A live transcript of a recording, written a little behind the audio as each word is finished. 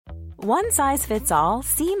One size fits all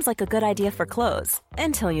seems like a good idea for clothes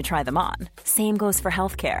until you try them on. Same goes for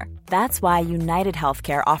healthcare. That's why United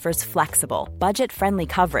Healthcare offers flexible, budget-friendly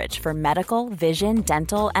coverage for medical, vision,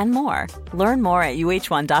 dental, and more. Learn more at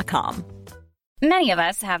uh1.com. Many of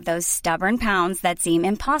us have those stubborn pounds that seem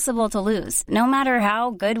impossible to lose, no matter how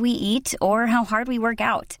good we eat or how hard we work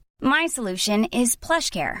out. My solution is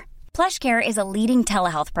PlushCare. PlushCare is a leading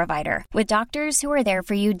telehealth provider with doctors who are there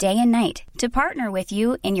for you day and night to partner with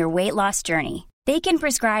you in your weight loss journey. They can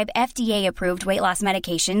prescribe FDA-approved weight loss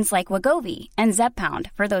medications like Wegovy and Zepbound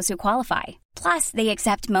for those who qualify. Plus, they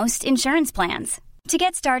accept most insurance plans. To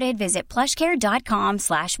get started, visit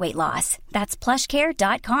plushcare.com/weightloss. That's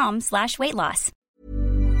plushcare.com/weightloss.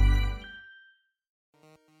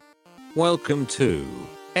 Welcome to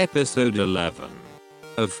episode 11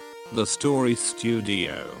 of The Story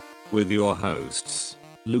Studio with your hosts,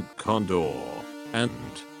 Luke Condor and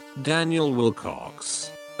Daniel Wilcox.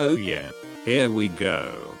 Oh yeah, here we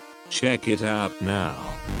go. Check it out now.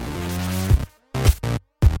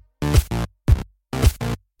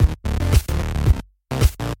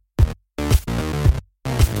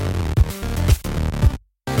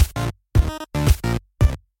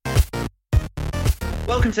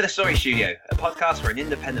 Welcome to The Story Studio, a podcast where an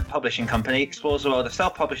independent publishing company explores the world of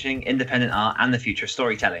self-publishing, independent art, and the future of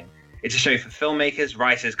storytelling. It's a show for filmmakers,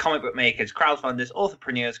 writers, comic book makers, crowdfunders,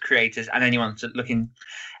 entrepreneurs, creators, and anyone looking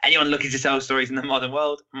to tell stories in the modern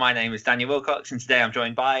world. My name is Daniel Wilcox, and today I'm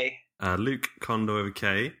joined by Luke Condor with a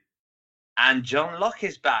K. And John Locke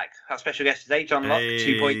is back. Our special guest today, John Locke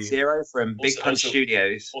 2.0 from Big Punch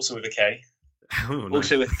Studios. Also with a K. Oh, nice.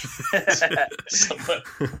 Also with...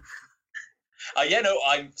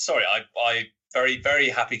 I'm sorry. I'm very, very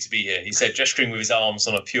happy to be here. He said gesturing with his arms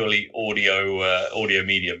on a purely audio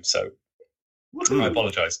medium, so I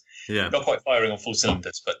apologise. Yeah. Not quite firing on full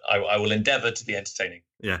cylinders, but I will endeavour to be entertaining.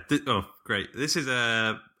 Yeah. Great. This is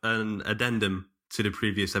an addendum to the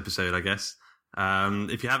previous episode, I guess.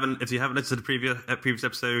 If you haven't listened to the previous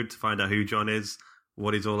episode to find out who John is,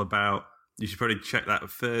 what he's all about, you should probably check that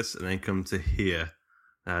first and then come to here.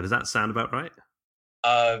 Does that sound about right?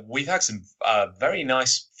 We've had some very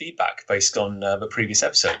nice feedback based on the previous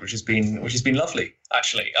episode, which has been lovely.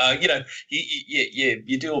 Actually,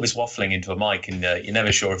 you do all this waffling into a mic, and you're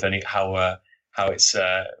never sure if how it's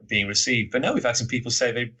being received. But no, we've had some people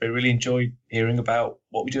say they really enjoy hearing about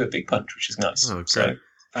what we do at Big Punch, which is nice. Oh, great. So,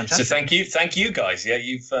 Fantastic. So thank you guys. Yeah,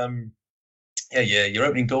 you've you're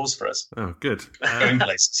opening doors for us. Oh, good. Going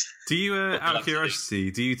places. Do you, out of curiosity,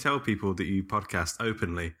 do you tell people that you podcast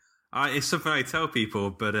openly? It's something I tell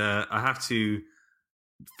people, but I have to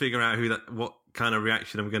figure out what kind of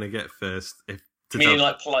reaction I'm going to get first. Meaning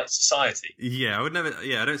like polite society? Yeah, I would never.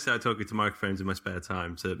 Yeah, I don't start talking to microphones in my spare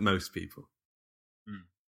time to most people.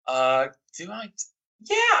 Do I?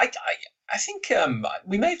 Yeah, I think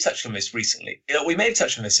we may have touched on this recently. We may have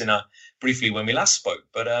touched on this briefly when we last spoke,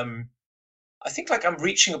 but I think I'm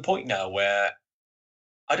reaching a point now where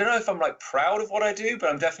I don't know if I'm proud of what I do, but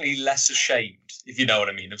I'm definitely less ashamed, if you know what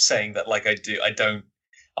I mean, of saying that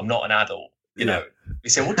I'm not an adult. You know, we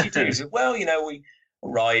say, what do you do? He said, well, we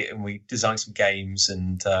write and we design some games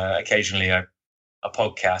and occasionally a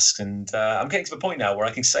podcast. And I'm getting to the point now where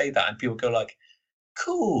I can say that and people go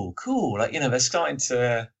cool. They're starting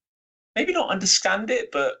to maybe not understand it,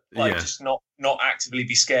 but just not actively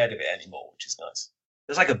be scared of it anymore, which is nice.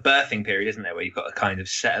 There's a birthing period, isn't there, where you've got to kind of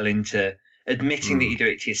settle into admitting that you do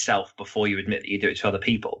it to yourself before you admit that you do it to other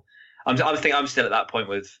people. I think I'm still at that point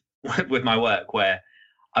with my work where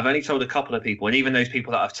I've only told a couple of people, and even those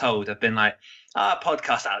people that I've told have been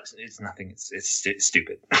podcast, it's nothing, it's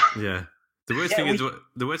stupid. Yeah. The worst thing is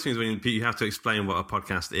when you have to explain what a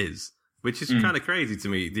podcast is, which is kind of crazy to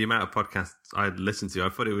me. The amount of podcasts I listen to, I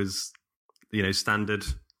thought it was, standard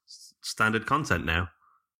content now.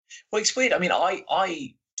 Well, it's weird. I mean,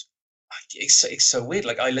 it's so weird.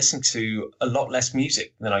 I listen to a lot less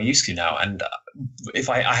music than I used to now, and if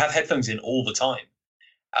I have headphones in all the time.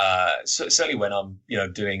 So certainly when I'm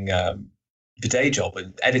doing the day job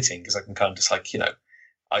and editing, because I can kind of just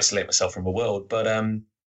isolate myself from the world. But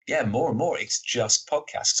more and more it's just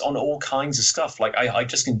podcasts on all kinds of stuff. I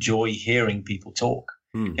just enjoy hearing people talk.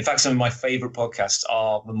 In fact, some of my favorite podcasts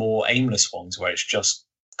are the more aimless ones where it's just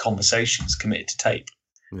conversations committed to tape.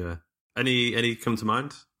 Yeah. Any come to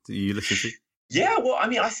mind that you listen to? Yeah, well, I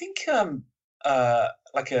mean, I think a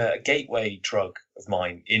gateway drug of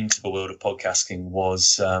mine into the world of podcasting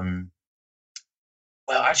was, I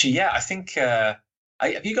think,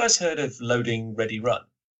 have you guys heard of Loading Ready Run?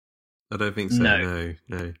 I don't think so,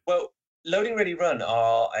 no. Well, Loading Ready Run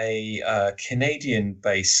are a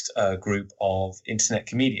Canadian-based group of internet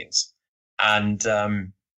comedians. And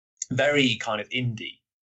very kind of indie.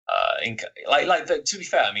 To be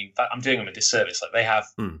fair, I mean, I'm doing them a disservice. Like they have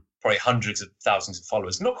probably hundreds of thousands of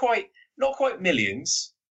followers, not quite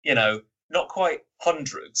millions, not quite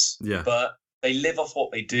hundreds, but they live off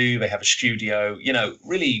what they do. They have a studio,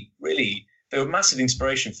 really, really, they were massive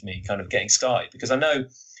inspiration for me kind of getting started, because I know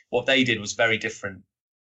what they did was very different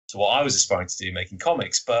to what I was aspiring to do, making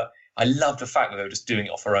comics, but I loved the fact that they were just doing it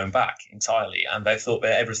off their own back entirely. And they thought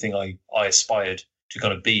that everything I aspired to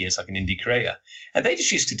kind of be as like an indie creator. And they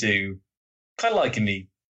just used to do kind of like in the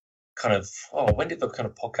kind of, when did the kind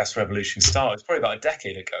of podcast revolution start? It's probably about a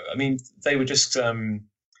decade ago. I mean, they would just do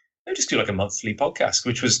like a monthly podcast,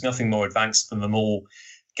 which was nothing more advanced than them all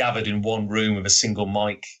gathered in one room with a single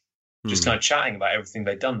mic, just kind of chatting about everything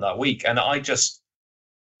they'd done that week. And I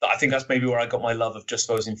think that's maybe where I got my love of just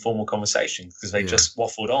those informal conversations, because they just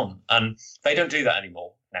waffled on. And they don't do that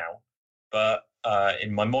anymore now. But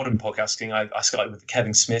in my modern podcasting, I started with the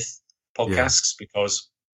Kevin Smith podcasts because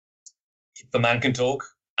the man can talk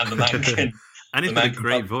and the man can... And he's got a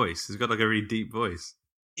great voice. He's got like a really deep voice.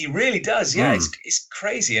 He really does, yeah. It's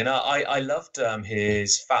crazy. And I loved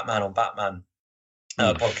his Fat Man on Batman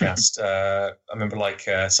podcast. I remember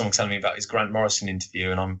someone telling me about his Grant Morrison interview,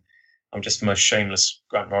 and I'm just the most shameless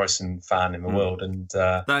Grant Morrison fan in the world. And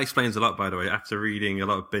that explains a lot, by the way. After reading a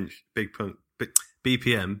lot of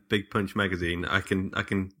BPM, Big Punch magazine, I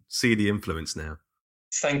can see the influence now.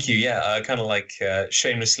 Thank you. Yeah, kind of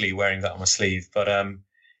shamelessly wearing that on my sleeve. But oh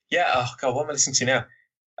God, what am I listening to now?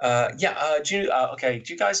 Do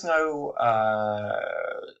you guys know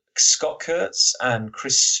Scott Kurtz and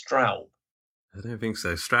Chris Straub? I don't think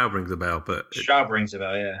so. Straub rings a bell, but... Straub rings a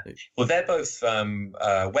bell, yeah. Well, they're both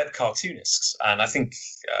web cartoonists, and I think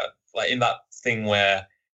in that thing where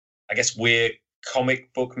I guess we're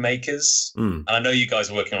comic book makers, and I know you guys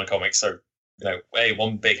are working on a comic, so, hey,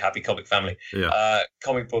 one big happy comic family. Yeah.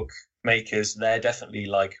 Comic book makers, they're definitely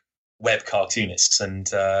like web cartoonists, and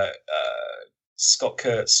Scott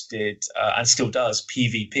Kurtz did and still does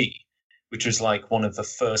PvP, which was like one of the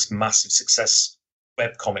first massive success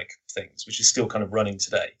webcomic things, which is still kind of running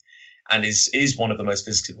today, and is one of the most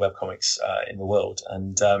visited webcomics in the world.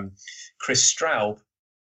 And Chris Straub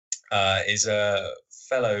is a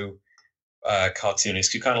fellow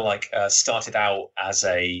cartoonist who kind of started out as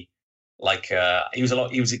he was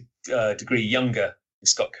a degree younger than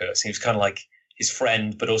Scott Kurtz. He was kind of like his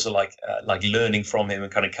friend, but also like learning from him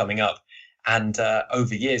and kind of coming up. And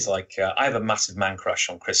over years, I have a massive man crush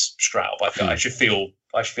on Chris Straub. I feel I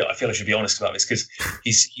should be honest about this, because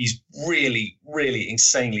he's really, really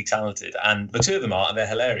insanely talented, and the two of them are, and they're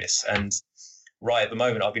hilarious. And right at the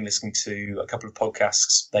moment, I've been listening to a couple of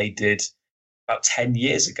podcasts they did about 10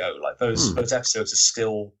 years ago. Like those episodes are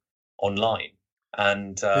still online,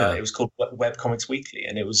 and it was called Webcomics Weekly,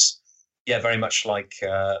 and it was very much like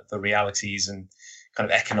the realities and kind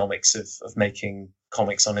of economics of making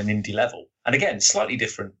comics on an indie level. And again, slightly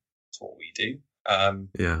different to what we do.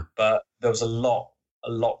 But there was a lot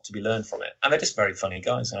to be learned from it. And they're just very funny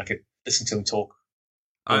guys, and I could listen to them talk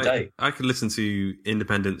all day. I could listen to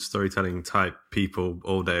independent storytelling type people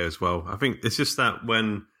all day as well. I think it's just that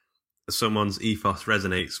when someone's ethos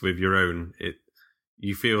resonates with your own,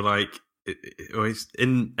 you feel like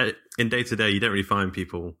in day to day, you don't really find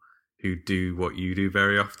people who do what you do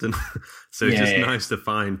very often. So it's just nice to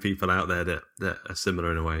find people out there that are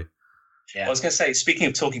similar in a way. Yeah. I was going to say, speaking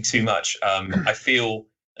of talking too much, I feel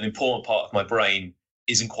an important part of my brain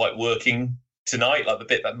isn't quite working tonight, like the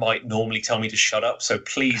bit that might normally tell me to shut up. So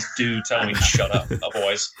please do tell me to shut up.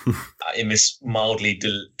 Otherwise, in this mildly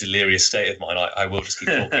delirious state of mine, I will just keep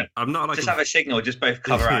talking. I'm not just have a signal, just both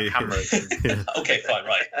cover our cameras. Okay, fine,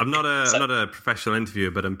 right. I'm not a professional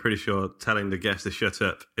interviewer, but I'm pretty sure telling the guest to shut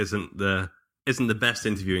up isn't the best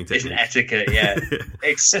interviewing technique. Isn't etiquette, yeah.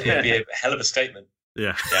 It'd be a hell of a statement.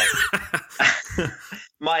 Yeah.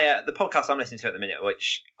 The podcast I'm listening to at the minute,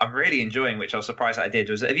 which I'm really enjoying, which I was surprised that I did,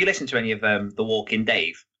 was, have you listened to any of The Walking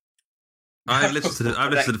Dave? I've listened to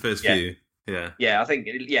the first few. Yeah, I think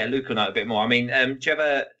Luke will know a bit more. I mean, do you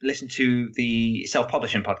ever listen to the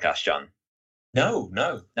self-publishing podcast, John? No.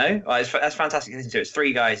 Oh, that's fantastic to listen to. It's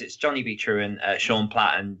three guys. It's Johnny B. Truen, Sean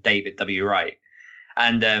Platt, and David W. Wright.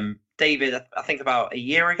 And David, I think about a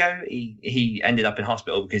year ago, he ended up in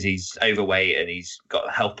hospital because he's overweight and he's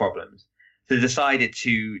got health problems. So he decided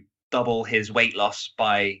to double his weight loss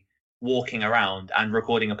by walking around and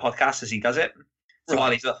recording a podcast as he does it. So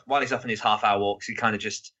while he's up on his half-hour walks, he kind of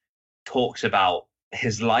just talks about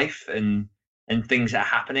his life and things that are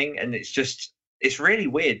happening. And it's really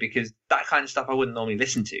weird because that kind of stuff I wouldn't normally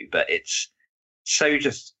listen to, but it's so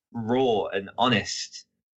just raw and honest.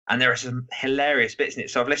 And there are some hilarious bits in it.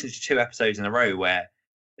 So I've listened to 2 episodes in a row where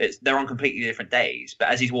they're on completely different days. But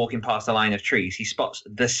as he's walking past a line of trees, he spots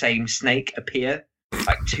the same snake appear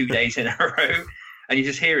like 2 days in a row, and you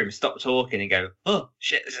just hear him stop talking and go, "Oh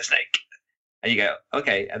shit, there's a snake," and you go,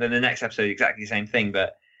 "Okay." And then the next episode, exactly the same thing.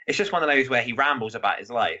 But it's just one of those where he rambles about his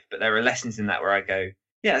life, but there are lessons in that where I go,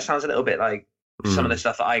 "Yeah, it sounds a little bit like some of the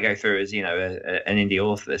stuff that I go through as, an indie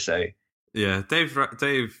author." So yeah, Dave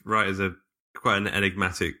Wright is quite an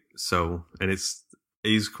enigmatic soul, and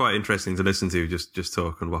he's quite interesting to listen to. Just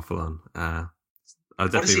talk and waffle on.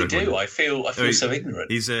 What does he do? I feel so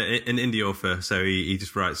ignorant. He's an indie author, so he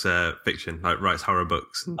just writes fiction, like writes horror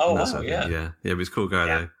books. And wow, sort of yeah. But he's a cool guy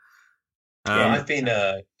though. I've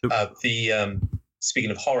been speaking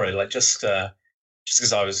of horror, like just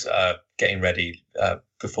because I was getting ready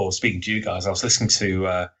before speaking to you guys, I was listening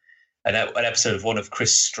to an episode of one of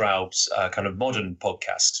Chris Straub's kind of modern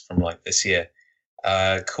podcasts from like this year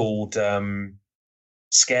called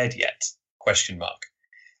Scared Yet? ?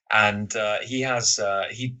 And he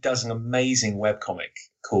does an amazing webcomic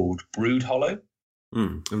called Brood Hollow,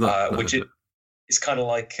 which is kind of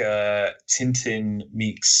like Tintin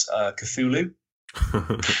meets Cthulhu,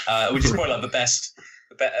 which is probably like the best.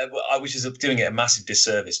 Which is doing it a massive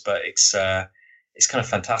disservice, but it's kind of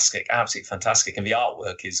fantastic, absolutely fantastic, and the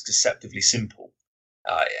artwork is deceptively simple,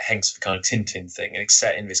 hence the kind of Tintin thing, and it's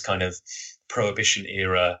set in this kind of Prohibition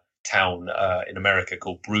era town in America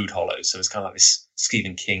called Brood Hollow. So it's kind of like this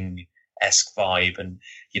Stephen King-esque vibe, and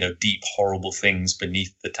deep, horrible things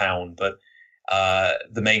beneath the town. But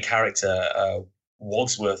the main character,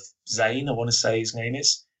 Wadsworth Zane, I want to say his name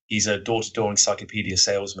is. He's a door-to-door encyclopedia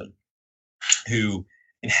salesman who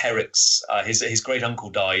inherits his great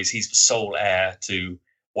uncle dies. He's the sole heir to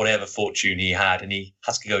whatever fortune he had, and he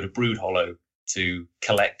has to go to Brood Hollow to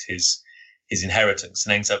collect his inheritance,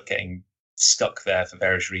 and ends up getting stuck there for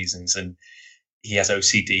various reasons. And he has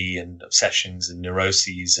OCD and obsessions and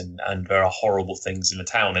neuroses, and there are horrible things in the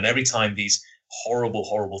town. And every time these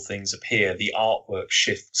horrible things appear, the artwork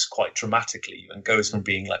shifts quite dramatically and goes from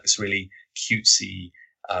being like this really cutesy,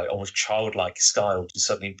 almost childlike style to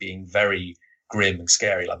suddenly being very grim and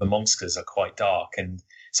scary. Like the monsters are quite dark, and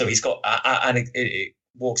so he's got and it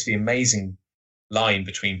walks the amazing line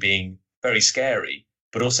between being very scary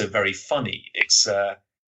but also very funny. It's a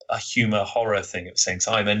humor horror thing at the same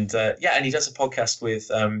time, and and he does a podcast with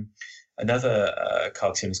another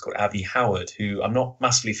cartoonist called Abby Howard, who I'm not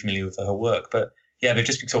massively familiar with her work, but yeah, they've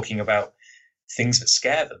just been talking about things that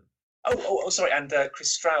scare them. Oh, sorry, and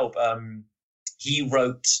Chris Straub, he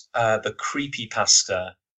wrote the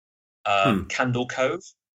creepypasta Candle Cove.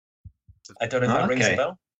 I don't know if that rings a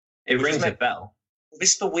bell. It rings a bell.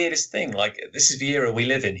 This is the weirdest thing. Like, this is the era we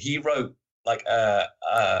live in. He wrote like a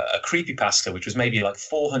creepypasta, which was maybe like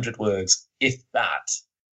 400 words, if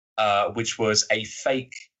that, which was a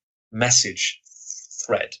fake message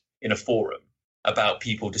thread in a forum about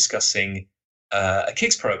people discussing a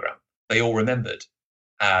kids program they all remembered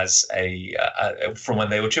as from when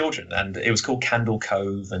they were children, and it was called Candle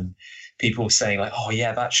Cove, and people were saying like, "Oh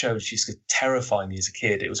yeah, that show used to terrify me as a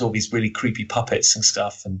kid. It was all these really creepy puppets and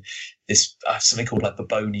stuff, and this something called like the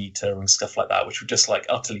Bone Eater and stuff like that, which would just like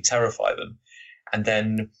utterly terrify them." And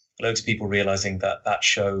then loads of people realizing that that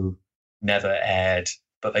show never aired,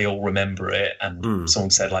 but they all remember it. And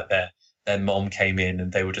someone said like their mom came in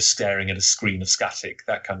and they were just staring at a screen of static,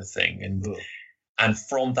 that kind of thing. And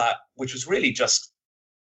from that, which was really just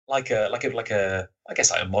like a I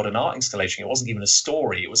guess like a modern art installation. It wasn't even a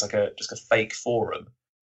story. It was like just a fake forum.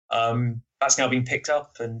 That's now being picked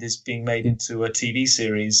up and is being made into a TV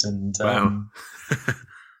series. And wow,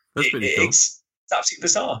 that's pretty cool. It's absolutely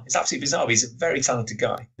bizarre. It's absolutely bizarre. He's a very talented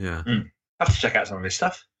guy. Yeah, I have to check out some of his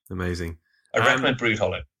stuff. Amazing. I recommend Brood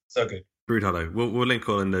Hollow. So good. Brood Hollow. We'll link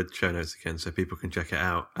all in the show notes again so people can check it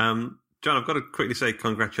out. John, I've got to quickly say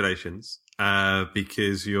congratulations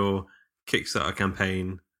because your Kickstarter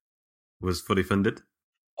campaign was fully funded.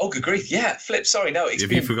 Oh, good grief. Yeah, Flip, sorry. No,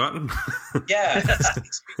 Have you forgotten? Yeah,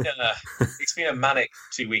 it's been a manic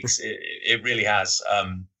 2 weeks. It really has.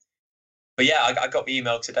 But yeah, I got the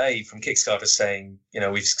email today from Kickstarter saying,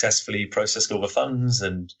 we've successfully processed all the funds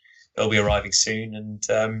and they'll be arriving soon.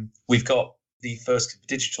 And we've got the first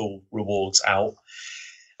digital rewards out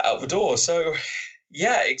the door. So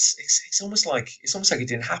yeah, it's almost like it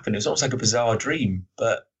didn't happen. It was almost like a bizarre dream.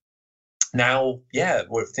 But now, yeah,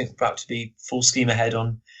 we're about to be full steam ahead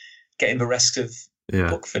on getting the rest of the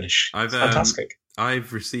book finished. It's fantastic.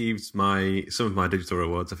 I've received some of my digital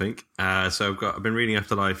rewards, I think. So I've been reading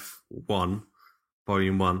Afterlife 1,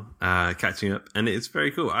 Volume 1, catching up, and it's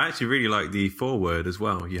very cool. I actually really like the foreword as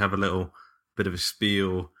well. You have a little bit of a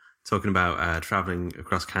spiel talking about traveling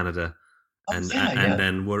across Canada and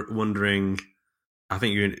then wondering I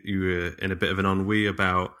think you were in a bit of an ennui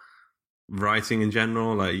about writing in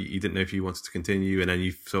general. Like you didn't know if you wanted to continue, and then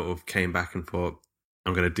you sort of came back and thought,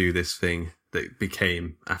 I'm going to do this thing that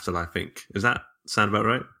became Afterlife Inc. Does that sound about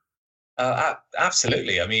right?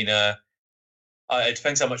 Absolutely. I mean, it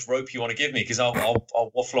depends how much rope you want to give me, because I'll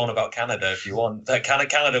waffle on about Canada if you want.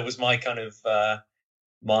 Canada was my kind of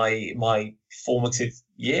my formative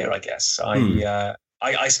year, I guess.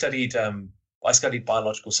 I studied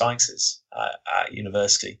biological sciences at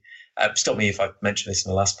university. Stop me if I mentioned this in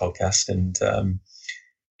the last podcast. And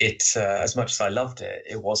it, as much as I loved it,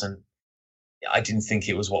 it wasn't. I didn't think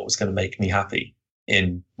it was what was going to make me happy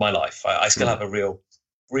in my life. I still have a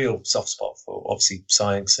real soft spot for obviously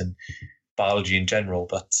science and biology in general,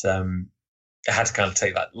 but I had to kind of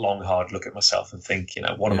take that long, hard look at myself and think,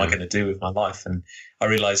 what am I going to do with my life? And I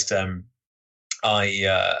realized I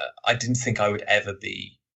didn't think I would ever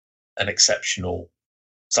be an exceptional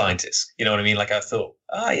scientist. You know what I mean? Like I thought,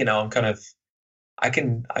 I'm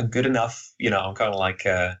good enough. I'm kind of like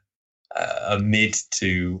a mid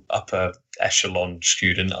to upper echelon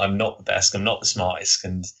student. I'm not the best. I'm not the smartest.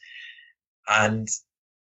 And I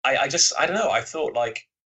don't know. I thought like,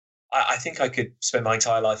 I think I could spend my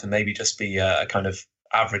entire life and maybe just be a kind of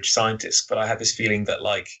average scientist, but I had this feeling that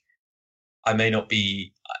like I may not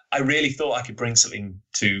be. I really thought I could bring something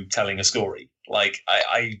to telling a story. Like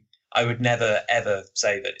I would never ever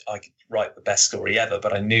say that I could write the best story ever,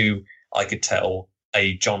 but I knew I could tell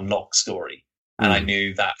a John Locke story, and I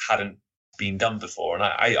knew that hadn't been done before. And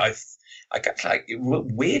I got like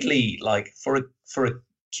weirdly, like for a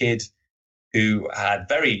kid who had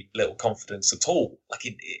very little confidence at all, like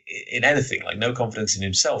in anything, like no confidence in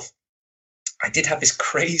himself, I did have this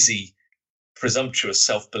crazy, presumptuous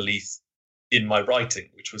self-belief in my writing,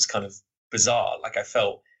 which was kind of bizarre. Like I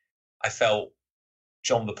felt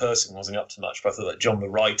John the person wasn't up to much, but I thought that John the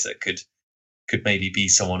writer could maybe be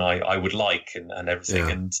someone I would like and everything.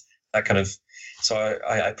 Yeah. And that kind of, so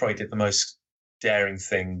I probably did the most daring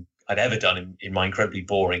thing I'd ever done in my incredibly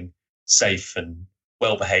boring, safe and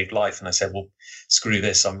well-behaved life. And I said, well, screw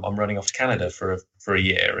this. I'm running off to Canada for a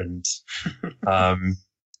year. And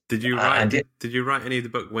did you write any of the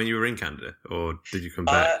book when you were in Canada, or did you come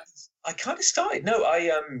back? I kind of started. No,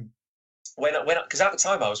 because at the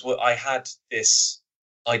time I had this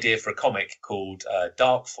idea for a comic called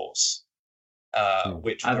Dark Force,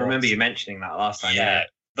 which I remember you mentioning that last time. Yeah,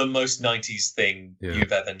 the most 90s thing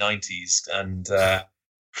you've ever 90s, and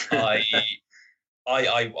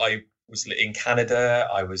I was in Canada.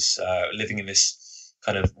 I was living in this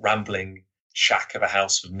kind of rambling shack of a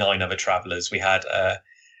house with 9 other travelers. We had a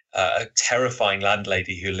terrifying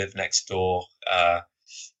landlady who lived next door.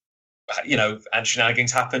 And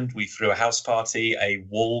shenanigans happened. We threw a house party. A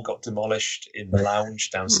wall got demolished in the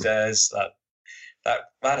lounge downstairs. That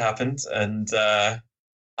happened, and I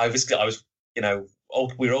was,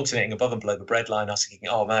 we were alternating above and below the bread line. I was thinking,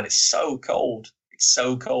 oh man, it's so cold. It's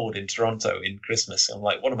so cold in Toronto in Christmas. I'm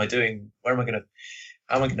like, what am I doing? How am I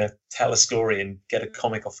going to tell a story and get a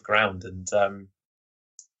comic off the ground? And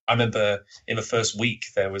I remember in the first week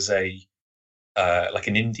there was like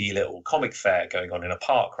an indie little comic fair going on in a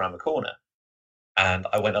park around the corner, and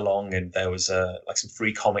I went along, and there was like some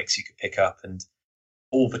free comics you could pick up, and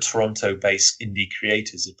all the Toronto-based indie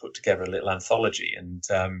creators had put together a little anthology, and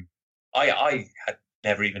I had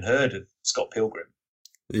never even heard of Scott Pilgrim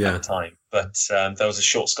at the time, but there was a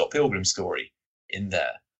short Scott Pilgrim story in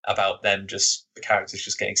there about them, just the characters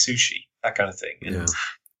just getting sushi, that kind of thing. And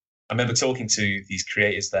I remember talking to these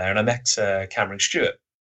creators there, and I met Cameron Stewart,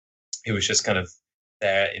 who was just kind of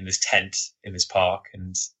there in this tent in this park,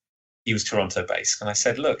 and he was Toronto based. And I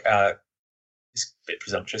said, look, it's a bit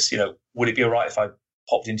presumptuous, would it be all right if I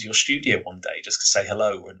popped into your studio one day just to say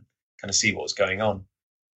hello and kind of see what was going on?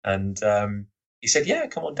 And he said, yeah,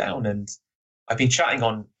 come on down. And I've been chatting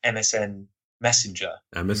on MSN Messenger.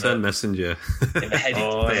 Messenger. In the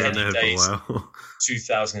heady days,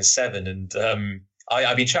 2007. And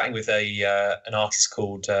I've been chatting with an artist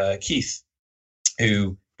called Keith,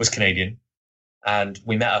 who was Canadian, and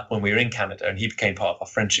we met up when we were in Canada, and he became part of our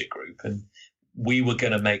friendship group, and we were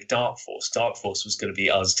going to make Dark Force. Dark Force was going to be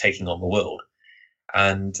us taking on the world.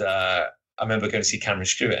 And I remember going to see Cameron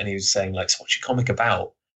Stewart, and he was saying, like, so what's your comic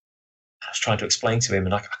about? I was trying to explain to him,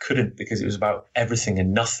 and I couldn't, because it was about everything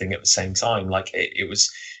and nothing at the same time. Like it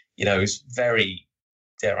was, it was very,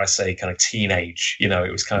 dare I say, kind of teenage.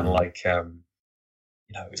 It was kind of like,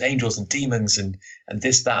 it was angels and demons and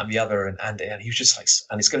this, that, and the other, and he was just like,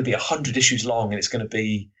 and it's going to be 100 issues long, and it's going to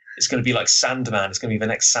be like Sandman. It's going to be the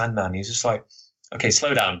next Sandman. He was just like, okay,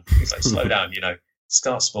 slow down. He's like, slow down.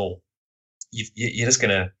 Start small. You're just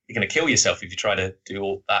gonna kill yourself if you try to do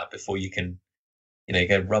all that before you can you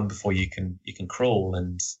got to run before you can crawl.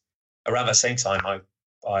 And around that same time,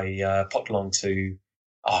 I popped along to.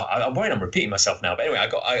 I'm worried I'm repeating myself now, but anyway, I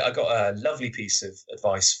got a lovely piece of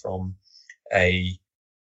advice from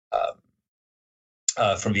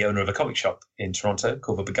from the owner of a comic shop in Toronto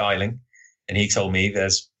called The Beguiling, and he told me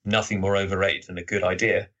there's nothing more overrated than a good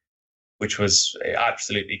idea, which it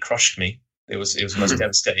absolutely crushed me. It was the most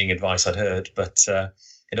devastating advice I'd heard, but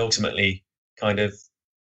it ultimately kind of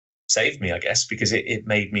saved me, I guess, because it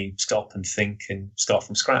made me stop and think and start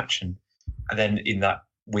from scratch. And then in that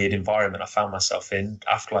weird environment I found myself in,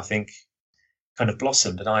 after I think kind of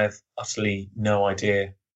blossomed, and I have utterly no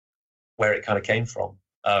idea where it kind of came from.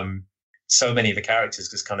 So many of the characters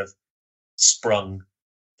just kind of sprung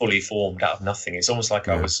fully formed out of nothing. It's almost like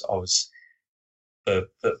I was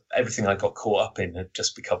everything I got caught up in had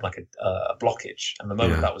just become like a blockage. And the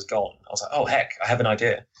moment that was gone, I was like, oh, heck, I have an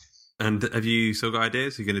idea. And have you still got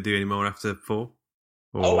ideas? Are you going to do any more after 4? Or...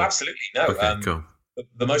 Oh, absolutely. No. Okay, cool.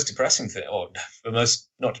 The most depressing thing, or the most,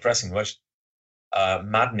 not depressing, the most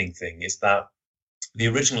maddening thing is that the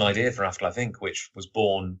original idea for Afterlife Inc., which was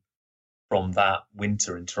born from that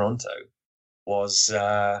winter in Toronto, was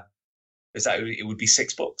that it would be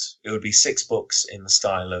 6 books. It would be 6 books in the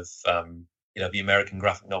style of the American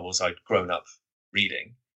graphic novels I'd grown up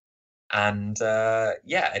reading, and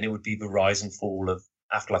and it would be the rise and fall of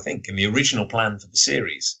Afterlife Inc. And the original plan for the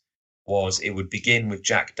series was it would begin with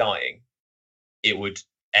Jack dying, it would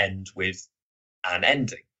end with an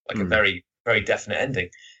ending, like a very, very definite ending.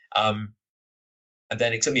 And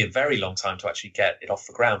then it took me a very long time to actually get it off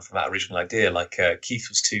the ground from that original idea. Like Keith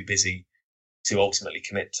was too busy to ultimately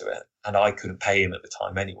commit to it, and I couldn't pay him at the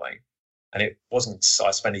time anyway. And it wasn't. So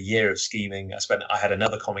I spent a year of scheming. I had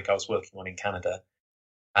another comic I was working on in Canada,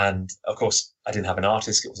 and of course I didn't have an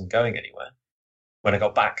artist. It wasn't going anywhere. When I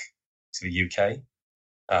got back to the UK,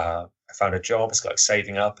 I found a job. I started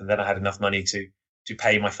saving up, and then I had enough money to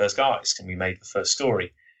pay my first artist, and we made the first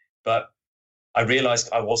story. But I realized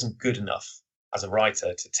I wasn't good enough as a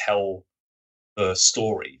writer to tell the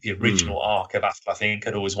story, the original arc of Afterlife Inc.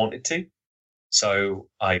 I'd always wanted to. So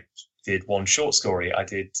I did one short story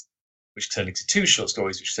which turned into 2 short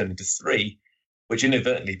stories, which turned into 3, which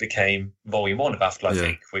inadvertently became volume 1 of Afterlife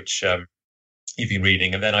Inc., which you've been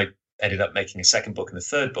reading. And then I ended up making a second book and a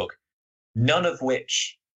third book, none of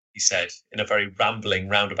which, he said, in a very rambling,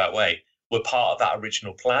 roundabout way, were part of that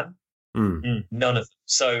original plan. None of them.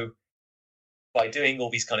 So by doing all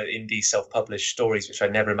these kind of indie self-published stories, which I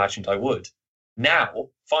never imagined I would, now,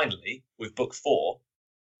 finally, with book 4,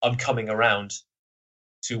 I'm coming around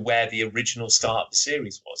to where the original start of the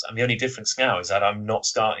series was. And the only difference now is that I'm not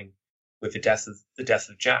starting with the death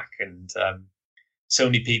of Jack. And so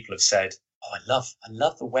many people have said, "Oh, I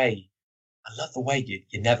love the way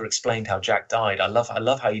you never explained how Jack died. I love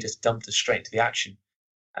how you just dumped us straight to the action."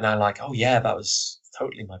 And I'm like, "Oh yeah, that was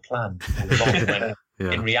totally my plan all along."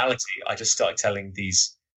 When in reality, I just started telling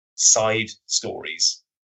these side stories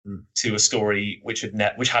to a story which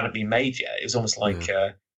hadn't been made yet. It was almost like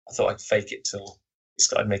I thought I'd fake it till it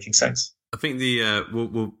started making sense. I think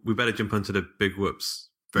we better jump onto the big whoops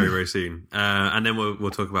very, very soon, and then we'll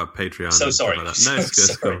talk about Patreon. So sorry. Like that. No,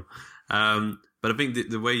 it's cool. But I think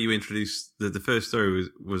the way you introduced the first story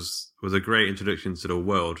was a great introduction to the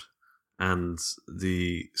world and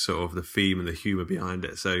the sort of the theme and the humour behind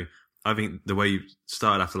it. So I think the way you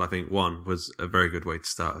started Afterlife Inc. 1 was a very good way to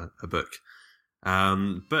start a book.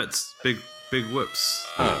 But big whoops.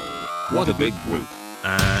 Oh, what a big whoop.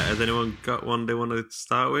 Has anyone got one they want to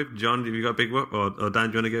start with? John, have you got a big whoop? Or Dan,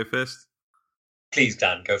 do you want to go first? Please,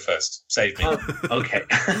 Dan, go first. Save me. Okay.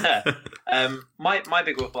 My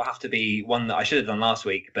big whoop will have to be one that I should have done last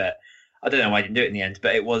week, but I don't know why I didn't do it in the end.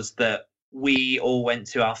 But it was that we all went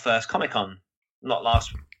to our first Comic-Con, not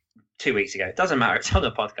 2 weeks ago. It doesn't matter. It's on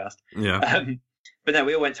the podcast. Yeah. But no,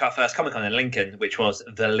 we all went to our first Comic-Con in Lincoln, which was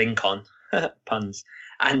the Lincoln, puns.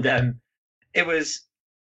 And it was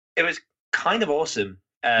kind of awesome.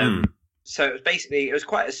 So it was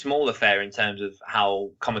quite a small affair in terms of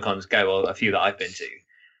how Comic-Cons go, or a few that I've been to.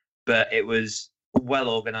 But it was well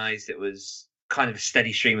organised. It was kind of a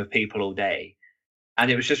steady stream of people all day. And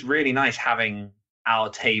it was just really nice having our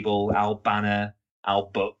table, our banner, our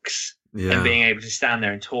books, and being able to stand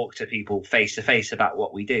there and talk to people face to face about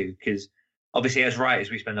what we do. Because obviously as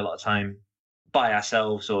writers, we spend a lot of time by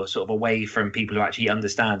ourselves or sort of away from people who actually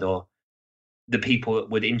understand or the people that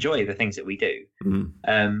would enjoy the things that we do.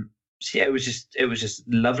 So yeah, it was just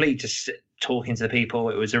lovely just talking to the people.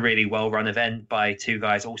 It was a really well-run event by 2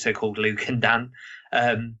 guys also called Luke and Dan,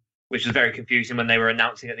 which was very confusing when they were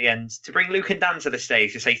announcing at the end to bring Luke and Dan to the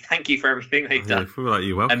stage to say thank you for everything they've done. I feel like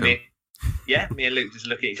you're welcome. And me and Luke just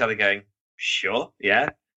look at each other going, sure, yeah.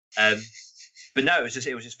 But no, it was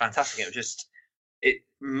just fantastic. It was just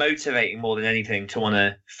motivating more than anything to want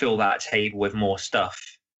to fill that table with more stuff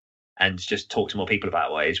and just talk to more people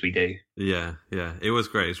about what it is we do. Yeah, it was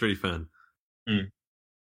great. It's really fun.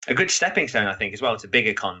 A good stepping stone, I think, as well to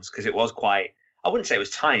bigger cons, because it was quite. I wouldn't say it was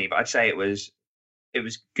tiny, but I'd say it was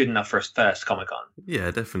good enough for a first Comic-Con. Yeah,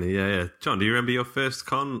 definitely. Yeah. John, do you remember your first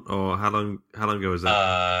con, or how long ago was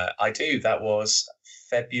that? I do. That was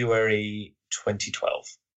February 2012,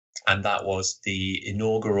 and that was the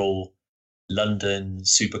inaugural London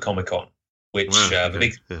Super Comic-Con, which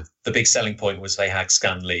the big selling point was they had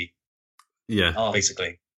Stan Lee. Yeah,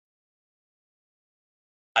 basically.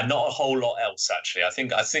 And not a whole lot else, actually. I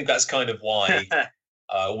think that's kind of why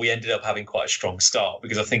we ended up having quite a strong start,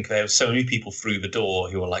 because I think there were so many people through the door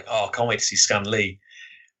who were like, "Oh, I can't wait to see Stan Lee."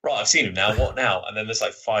 Right, I've seen him now. What now? And then there's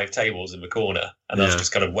like 5 tables in the corner, and I was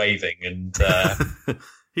just kind of waving. And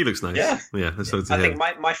he looks nice. Yeah. That's what I think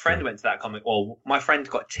my friend went to that comic. Well, my friend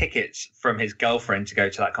got tickets from his girlfriend to go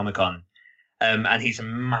to that Comic-Con. And he's a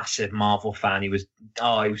massive Marvel fan. He was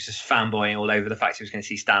just fanboying all over the fact he was going to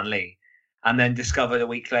see Stan Lee. And then discovered a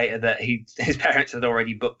week later that his parents had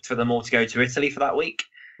already booked for them all to go to Italy for that week.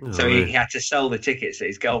 Oh, so he had to sell the tickets that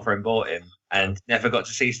his girlfriend bought him and never got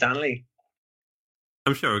to see Stan Lee.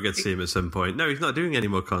 I'm sure we'll get to see him at some point. No, he's not doing any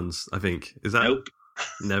more cons, I think. Is that? Nope.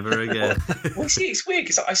 Never again. Well, see, it's weird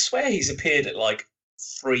because I swear he's appeared at like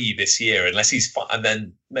 3 this year, unless he's and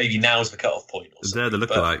then maybe now's the cutoff point. Or they're the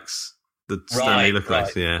lookalikes. The Stan Lee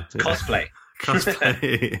lookalikes, yeah. Cosplay.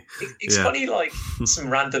 It's funny, like some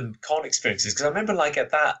random con experiences, because I remember like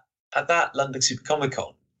at that London Super Comic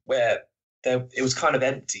Con where it was kind of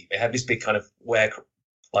empty. They had this big kind of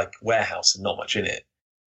warehouse and not much in it.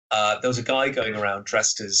 There was a guy going around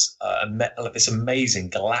dressed as this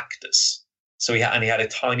amazing Galactus. So he had a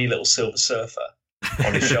tiny little Silver Surfer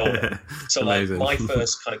on his shoulder. So like my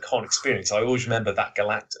first kind of con experience, I always remember that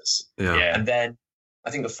Galactus. Yeah. And then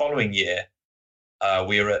I think the following year,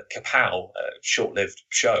 we were at Kapow, a short-lived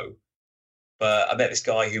show, but I met this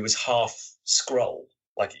guy who was half Skrull,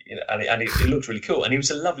 and it looked really cool, and he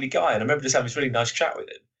was a lovely guy, and I remember just having this really nice chat with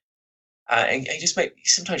him. And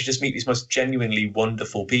sometimes you just meet these most genuinely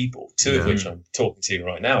wonderful people, 2 of which I'm talking to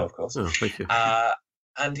right now, of course. Oh, thank you.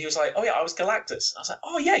 And he was like, "Oh yeah, I was Galactus." I was like,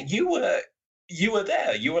 "Oh yeah, you were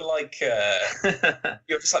there. You were like,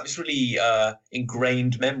 you're just like this really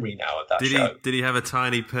ingrained memory now of that show." Did he have a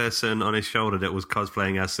tiny person on his shoulder that was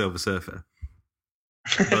cosplaying as Silver Surfer?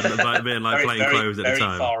 Like being like playing clothes at the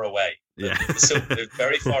time. Very far away. Yeah,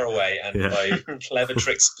 very far away, and by clever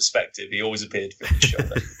tricks of perspective, he always appeared from his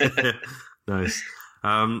shoulder. Nice.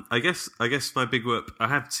 I guess my big whoop. I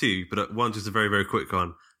have 2, but one just a very, very quick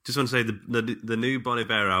one. Just want to say the new Bon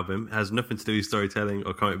Iver album has nothing to do with storytelling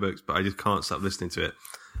or comic books, but I just can't stop listening to it.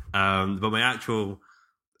 But my actual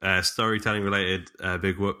storytelling related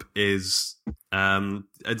big whoop is do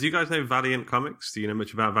you guys know Valiant Comics? Do you know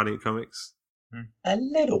much about Valiant Comics? A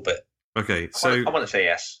little bit. Okay, so I want to say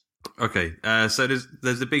yes. Okay, so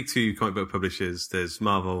there's the big 2 comic book publishers. There's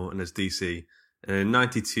Marvel and there's DC. And in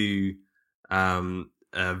 '92,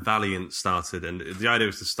 Valiant started, and the idea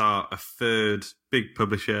was to start a 3rd big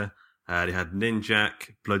publisher. They had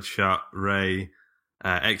Ninjak, Bloodshot, Ray,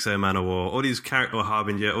 Exo Manowar, all these or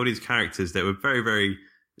Harbinger, all these characters that were very, very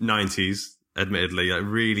 90s, admittedly, like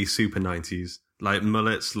really super 90s, like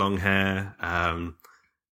mullets, long hair.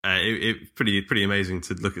 Pretty amazing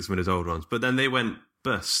to look at some of those old ones. But then they went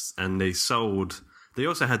bust, and they sold. They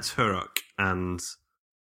also had Turok and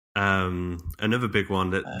another big one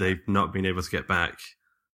that they've not been able to get back.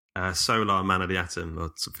 Solar Man of the Atom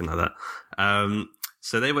or something like that.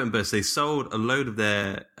 So they went bust. They sold a load of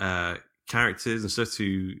their characters and stuff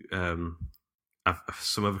to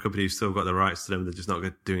some other company who's still got the rights to them. They're just not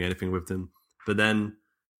doing anything with them. But then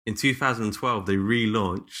in 2012, they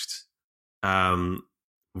relaunched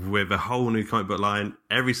with a whole new comic book line.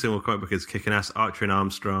 Every single comic book is kicking ass. Archer and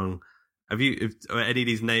Armstrong. Are any of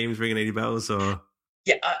these names ringing any bells? Or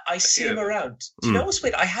yeah, I see them around. Do you know what's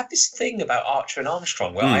weird? I have this thing about Archer and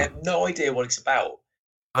Armstrong where I have no idea what it's about.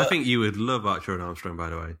 I think you would love Archer and Armstrong, by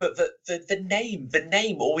the way. But the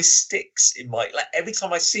name always sticks in my, like, every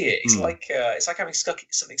time I see it, it's like having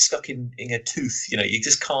something stuck in a tooth. You know, you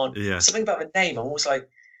just can't. Yeah. Something about the name. I'm always like,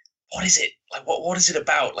 what is it? Like, what is it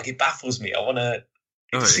about? Like, it baffles me. I want to.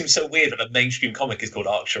 It just seems so weird when a mainstream comic is called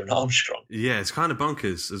Archer and Armstrong. Yeah, it's kind of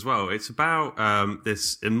bonkers as well. It's about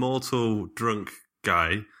this immortal drunk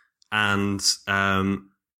guy and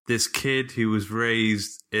this kid who was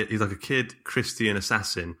raised. He's like a kid Christian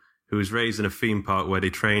assassin who was raised in a theme park where they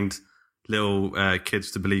trained little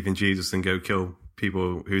kids to believe in Jesus and go kill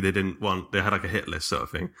people who they didn't want. They had like a hit list sort of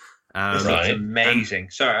thing. This looks amazing.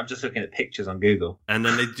 Sorry, I'm just looking at pictures on Google. And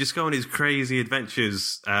then they just go on these crazy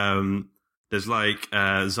adventures. There's like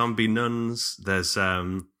zombie nuns. There's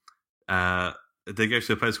they go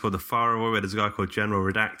to a place called the Faraway, where there's a guy called General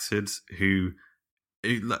Redacted who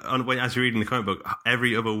as you're reading the comic book,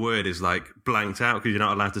 every other word is like blanked out because you're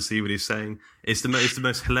not allowed to see what he's saying. It's the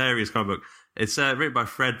most hilarious comic book. It's written by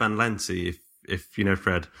Fred Van Lente, if you know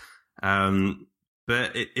Fred.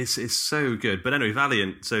 But it's so good. But anyway,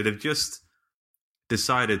 Valiant. So they've just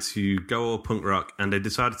decided to go all punk rock, and they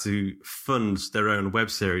decided to fund their own web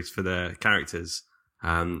series for their characters.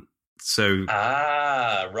 Right,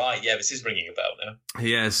 yeah, this is ringing a bell now.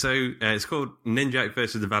 Yeah, so it's called Ninjak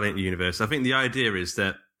versus the Valiant Universe. I think the idea is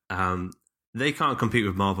that they can't compete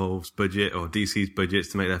with Marvel's budget or DC's budgets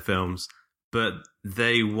to make their films, but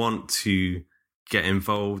they want to get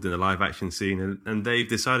involved in the live action scene, and they've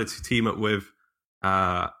decided to team up with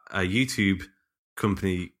a YouTube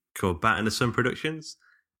company called Bat and the Sun Productions,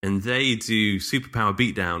 and they do Superpower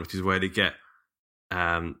Beatdown, which is where they get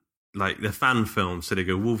like the fan films. So they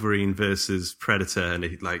go Wolverine versus Predator, and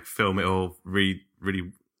they like film it all a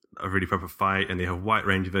really proper fight, and they have White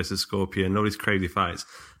Ranger versus Scorpion, and all these crazy fights.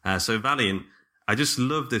 So Valiant, I just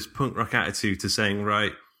love this punk rock attitude to saying,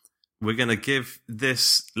 right, we're going to give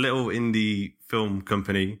this little indie film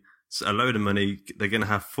company a load of money. They're going to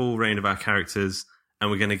have full reign of our characters, and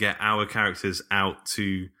we're going to get our characters out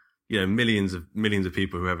to, millions of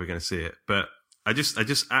people who are ever going to see it. But I just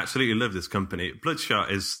absolutely love this company.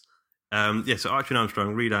 Bloodshot is, so Archie and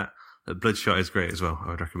Armstrong, read that. Bloodshot is great as well.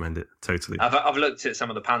 I would recommend it totally. I've looked at some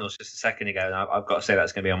of the panels just a second ago, and I've got to say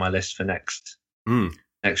that's going to be on my list for next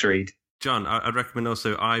read. John, I'd recommend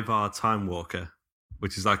also Ivar Time Walker,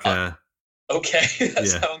 which is like okay, that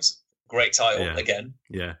sounds great title again.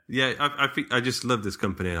 Yeah. I think I just love this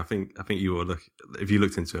company, and I think you will look if you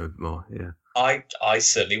looked into it more. Yeah, I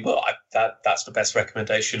certainly will. That's the best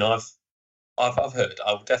recommendation I've heard.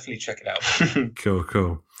 I'll definitely check it out.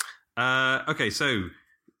 Cool. Okay, so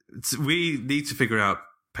we need to figure out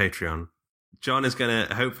Patreon. John is going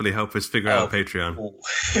to hopefully help us figure out Patreon.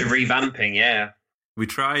 Revamping, yeah. We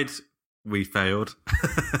tried. We failed.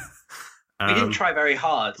 We didn't try very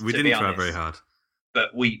hard. We didn't try very hard,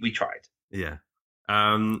 but we tried. Yeah.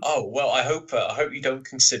 I hope you don't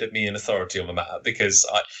consider me an authority on the matter, because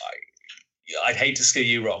I'd hate to steer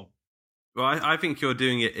you wrong. Well, I think you're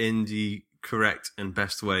doing it in the correct and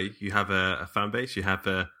best way. You have a fan base. You have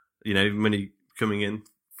money coming in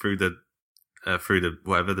through the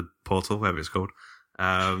whatever the portal, whatever it's called.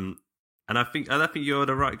 And I think you're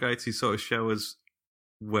the right guy to sort of show us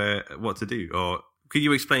what to do. Or could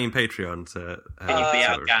you explain Patreon to? Can you be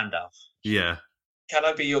our Gandalf? Yeah. Can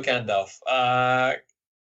I be your Gandalf? I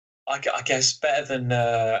guess better than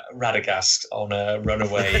Radagast on a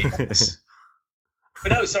runaway. But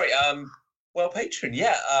no, sorry. Well, Patreon.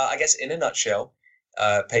 Yeah. I guess in a nutshell,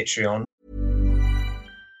 Patreon.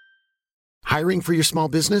 Hiring for your small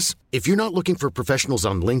business? If you're not looking for professionals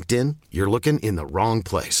on LinkedIn, you're looking in the wrong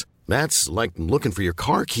place. That's like looking for your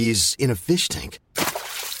car keys in a fish tank.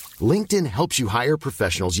 LinkedIn helps you hire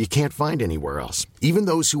professionals you can't find anywhere else, even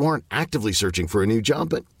those who aren't actively searching for a new job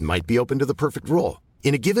but might be open to the perfect role.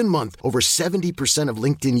 In a given month, over 70% of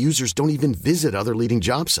LinkedIn users don't even visit other leading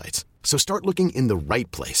job sites. So start looking in the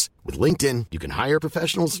right place. With LinkedIn, you can hire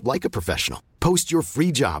professionals like a professional. Post your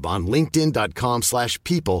free job on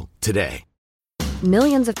linkedin.com/people today.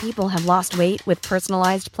 Millions of people have lost weight with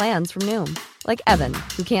personalized plans from Noom. Like Evan,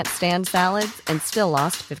 who can't stand salads and still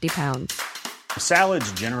lost 50 pounds.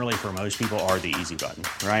 Salads generally for most people are the easy button,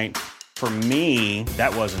 right? For me,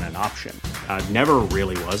 that wasn't an option. I never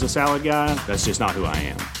really was a salad guy. That's just not who I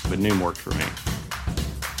am. But Noom worked for me.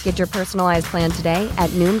 Get your personalized plan today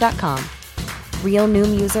at Noom.com. Real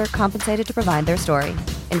Noom user compensated to provide their story.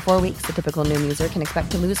 In 4 weeks, the typical Noom user can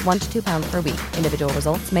expect to lose 1 to 2 pounds per week. Individual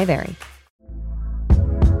results may vary.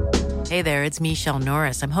 Hey there, it's Michelle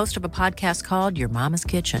Norris. I'm host of a podcast called Your Mama's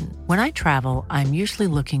Kitchen. When I travel, I'm usually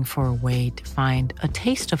looking for a way to find a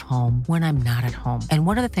taste of home when I'm not at home. And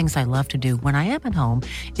one of the things I love to do when I am at home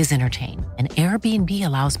is entertain. And Airbnb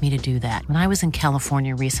allows me to do that. When I was in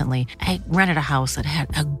California recently, I rented a house that had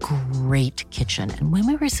a great kitchen. And when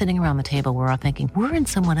we were sitting around the table, we're all thinking, we're in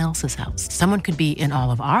someone else's house. Someone could be in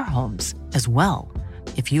all of our homes as well.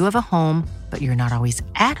 If you have a home, but you're not always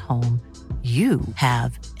at home, you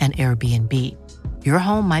have an Airbnb. Your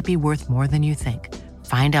home might be worth more than you think.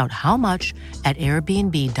 Find out how much at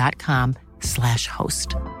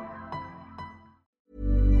airbnb.com/host.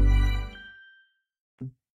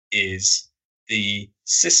 Is the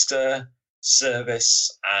sister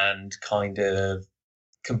service and kind of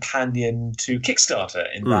companion to Kickstarter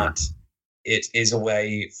in that it is a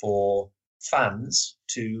way for fans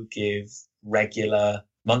to give regular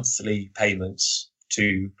monthly payments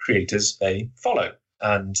to creators they follow.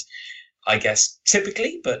 And I guess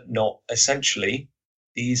typically, but not essentially,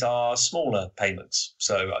 these are smaller payments.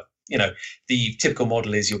 So, the typical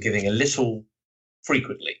model is you're giving a little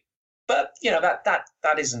frequently, but that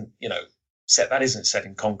isn't set. That isn't set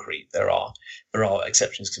in concrete. There are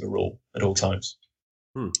exceptions to the rule at all times.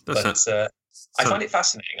 I find it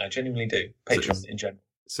fascinating. I genuinely do. Patreon in general.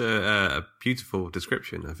 It's a beautiful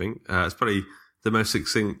description. I think it's probably the most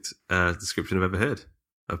succinct description I've ever heard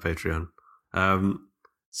of Patreon.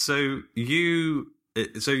 So your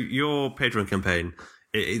Patreon campaign,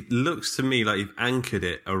 it looks to me like you've anchored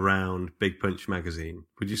it around Big Punch magazine.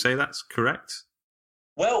 Would you say that's correct?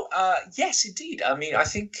 Well, yes, indeed. I mean, I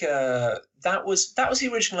think that was the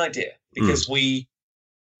original idea, because the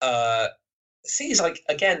thing is, like,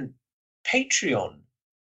 again, Patreon,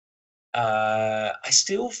 I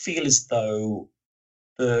still feel as though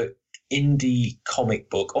the indie comic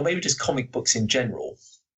book, or maybe just comic books in general,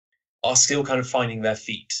 are still kind of finding their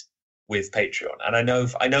feet with Patreon. And I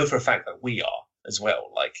know for a fact that we are as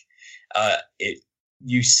well. Like,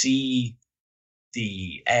 you see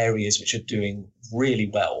the areas which are doing really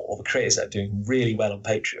well, or the creators that are doing really well on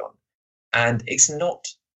Patreon, and it's not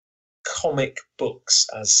comic books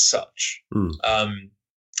as such.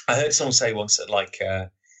 I heard someone say once that, like,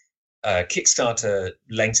 Kickstarter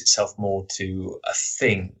lends itself more to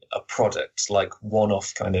a product, like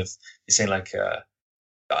one-off kind of. You're saying, like,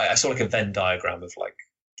 I saw like a Venn diagram of, like,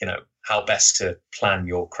 how best to plan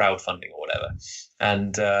your crowdfunding or whatever.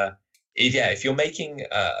 And if you're making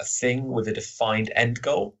a thing with a defined end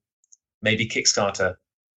goal, maybe Kickstarter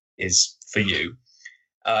is for you.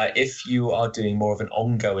 If you are doing more of an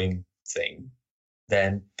ongoing thing,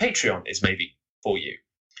 then Patreon is maybe for you.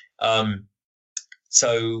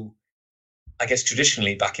 So I guess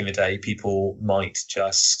traditionally back in the day, people might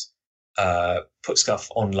just put stuff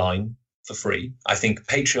online for free. I think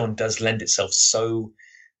Patreon does lend itself so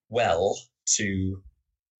well to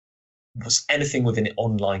anything with an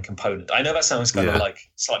online component. I know that sounds kind of like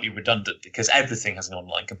slightly redundant, because everything has an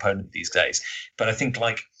online component these days. But I think,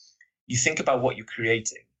 like, you think about what you're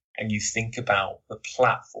creating and you think about the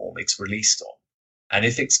platform it's released on. And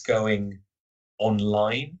if it's going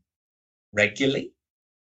online regularly,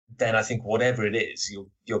 then I think whatever it is,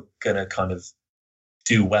 you're going to kind of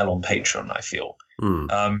do well on Patreon, I feel.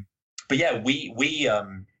 But yeah, we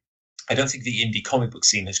I don't think the indie comic book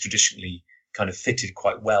scene has traditionally kind of fitted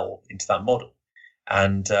quite well into that model.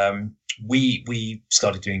 And we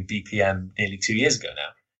started doing BPM nearly 2 years ago now.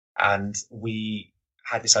 And we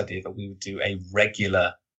had this idea that we would do a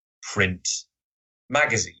regular print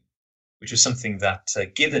magazine, which was something that,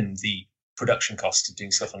 given the production costs of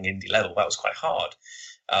doing stuff on the indie level, that was quite hard.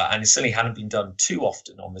 And it certainly hadn't been done too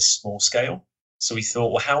often on this small scale. So we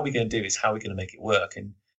thought, well, how are we going to do this? How are we going to make it work?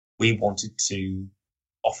 And we wanted to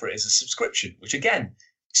offer it as a subscription, which, again,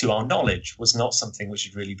 to our knowledge, was not something which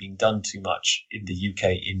had really been done too much in the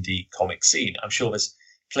UK indie comic scene. I'm sure there's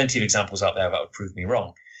plenty of examples out there that would prove me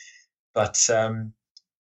wrong. But so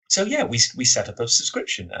yeah, we set up a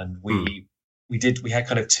subscription, and we had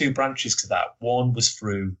kind of two branches to that. One was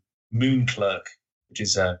through Moonclerk, which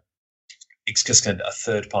is it's just kind of a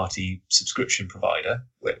third-party subscription provider,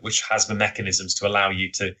 which has the mechanisms to allow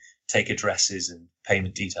you to take addresses and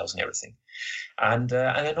payment details and everything, and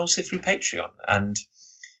then also through Patreon. And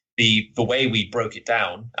the way we broke it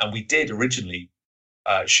down, and we did originally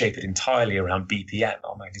shape it entirely around BPM,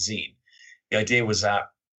 our magazine. The idea was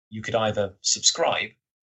that you could either subscribe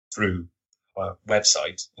through our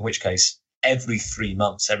website, in which case every 3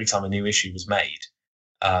 months, every time a new issue was made,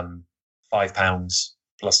 £5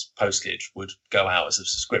 plus postage would go out as a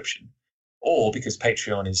subscription. Or because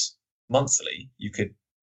Patreon is monthly, you could,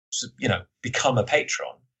 become a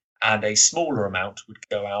patron, and a smaller amount would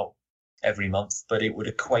go out every month, but it would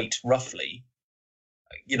equate roughly,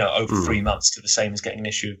 over 3 months to the same as getting an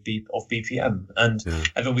issue of BPM. And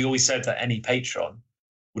then we always said that any patron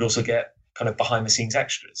would also get kind of behind the scenes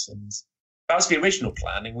extras. And that was the original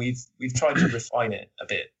plan, and we've tried to refine it a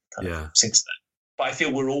bit since then. But I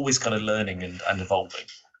feel we're always kind of learning and evolving.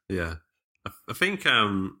 Yeah. I think,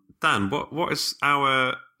 Dan, what is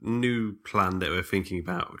our new plan that we're thinking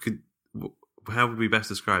about? How would we best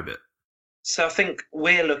describe it? So I think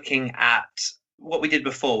we're looking at what we did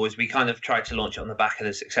before was we kind of tried to launch it on the back of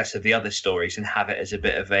the success of the other stories and have it as a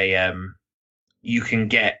bit of a, you can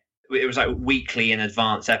get, it was like weekly in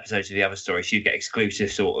advance episodes of the other stories. So you get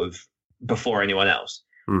exclusive sort of before anyone else,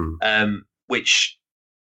 which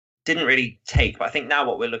didn't really take. But I think now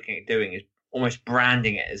what we're looking at doing is almost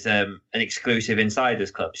branding it as an exclusive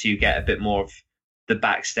insiders club. So you get a bit more of the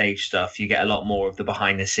backstage stuff. You get a lot more of the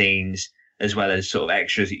behind the scenes, as well as sort of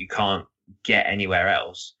extras that you can't get anywhere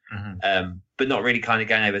else. But not really kind of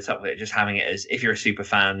going over the top with it, just having it as, if you're a super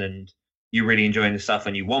fan and you're really enjoying the stuff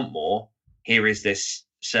and you want more, here is this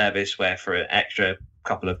service where for an extra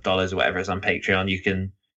couple of dollars or whatever is on Patreon, you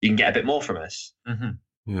can get a bit more from us.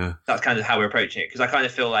 Yeah, that's kind of how we're approaching it, because I kind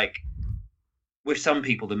of feel like with some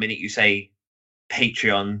people, the minute you say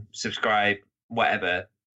Patreon, subscribe, whatever,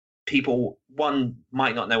 people, one,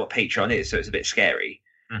 might not know what Patreon is, so it's a bit scary,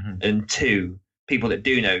 and two, people that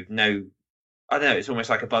do know, I don't know, it's almost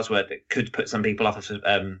like a buzzword that could put some people off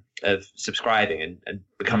of subscribing and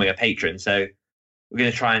becoming a patron. So we're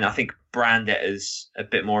going to try and, I think, brand it as a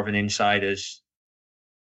bit more of an insiders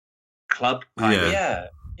club. Yeah.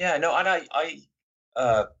 No, and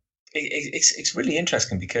it's really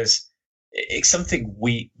interesting because it's something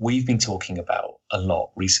we've been talking about a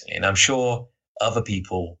lot recently, and I'm sure other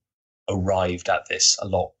people arrived at this a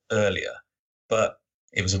lot earlier, but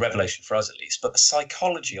it was a revelation for us at least. But the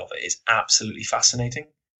psychology of it is absolutely fascinating,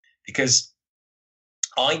 because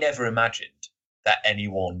I never imagined that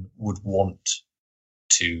anyone would want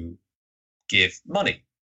to give money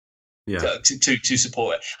to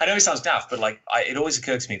support it. I know it sounds daft, but it always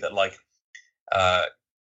occurred to me that I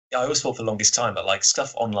always thought for the longest time that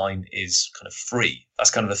stuff online is kind of free.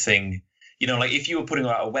 That's kind of a thing, if you were putting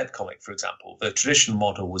out a webcomic, for example, the traditional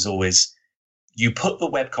model was always you put the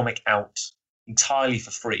webcomic out entirely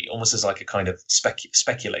for free, almost as like a kind of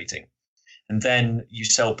speculating, and then you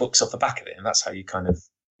sell books off the back of it, and that's how you kind of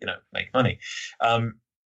make money.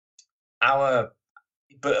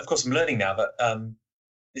 But of course, I'm learning now that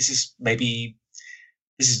this is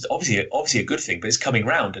obviously a good thing, but it's coming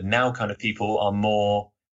round, and now kind of people are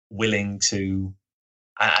more willing to.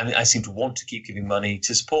 I seem to want to keep giving money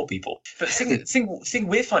to support people. But the thing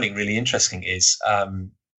we're finding really interesting is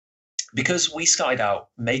because we started out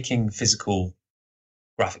making physical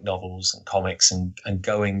graphic novels and comics and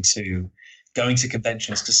going to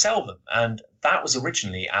conventions to sell them, and that was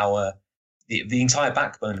originally the entire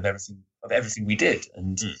backbone of everything we did.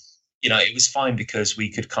 And it was fine because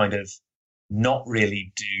we could kind of not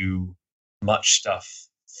really do much stuff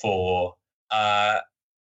for.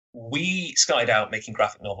 We started out making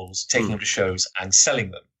graphic novels, taking them to shows and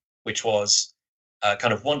selling them, which was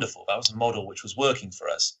kind of wonderful. That was a model which was working for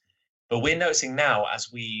us. But we're noticing now,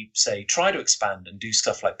 as we say, try to expand and do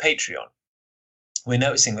stuff like Patreon, we're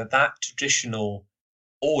noticing that traditional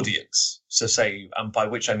audience, so say, by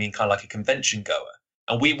which I mean kind of like a convention goer,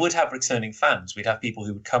 and we would have returning fans. We'd have people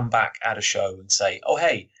who would come back at a show and say, oh,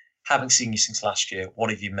 hey, haven't seen you since last year. What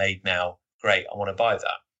have you made now? Great, I want to buy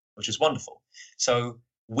that, which is wonderful. So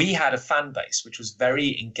we had a fan base which was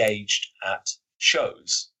very engaged at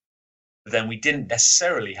shows, but then we didn't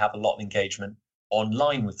necessarily have a lot of engagement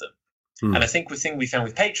online with them. And I think the thing we found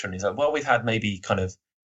with Patreon is that, well, we've had maybe kind of,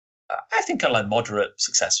 I think kind of like moderate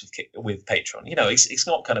success with Patreon. It's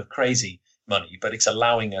not kind of crazy money, but it's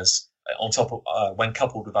allowing us, on top of, when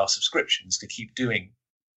coupled with our subscriptions, to keep doing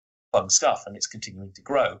fun stuff, and it's continuing to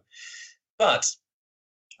grow. But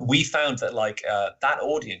we found that that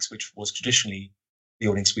audience, which was traditionally the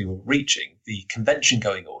audience we were reaching, the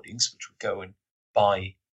convention-going audience, which would go and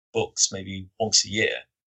buy books maybe once a year,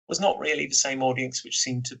 was not really the same audience which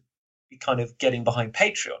seemed to be kind of getting behind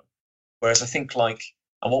Patreon. Whereas I think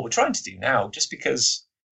and what we're trying to do now, just because,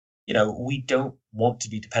 we don't want to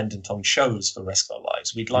be dependent on shows for the rest of our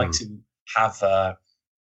lives, we'd like to have, a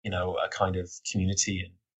kind of community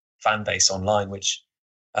and fan base online, which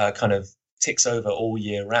kind of ticks over all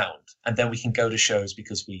year round. And then we can go to shows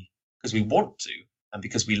because we want to, and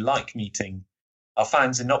because we like meeting our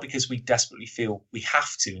fans, and not because we desperately feel we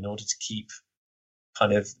have to in order to keep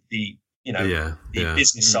kind of the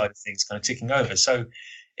business side of things kind of ticking over. So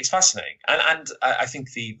it's fascinating. And I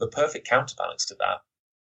think the perfect counterbalance to that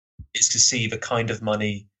is to see the kind of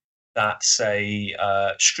money that, say,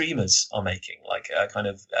 streamers are making, like kind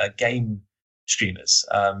of game streamers.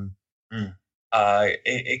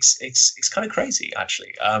 It's kind of crazy,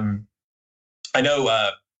 actually. I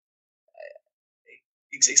know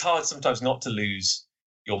it's hard sometimes not to lose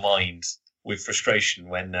your mind with frustration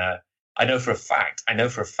when I know for a fact,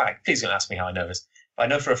 please don't ask me how I know this, but I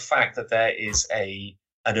know for a fact that there is an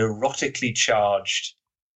erotically charged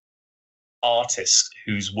artist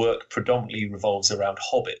whose work predominantly revolves around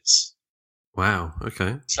hobbits. Wow,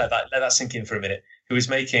 okay. So let that sink in for a minute. Who is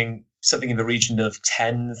making something in the region of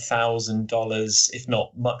 $10,000, if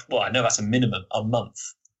not much. Well, I know that's a minimum a month.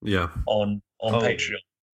 Yeah. On Patreon.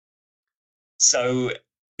 So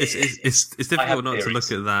it's difficult not to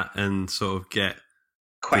look at that and sort of get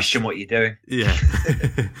question what you're doing. Yeah.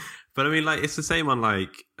 But I mean, like, it's the same on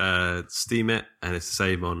like Steam It, and it's the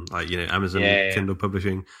same on like, you know, Amazon Kindle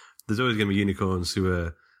publishing. There's always going to be unicorns who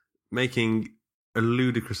are making a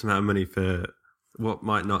ludicrous amount of money for what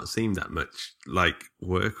might not seem that much like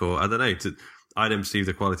work, or I don't know. I don't perceive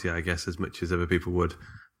the quality, I guess, as much as other people would.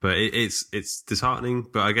 But it's disheartening.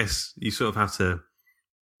 But I guess you sort of have to,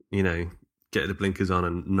 you know, get the blinkers on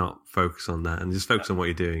and not focus on that, and just focus on what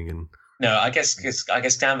you're doing. And no, I guess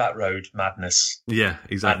down that road, madness. Yeah,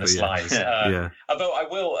 exactly. Madness lies. Yeah. Although I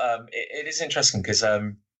will, it is interesting because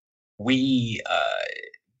we,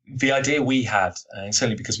 the idea we had, and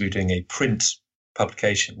certainly because we were doing a print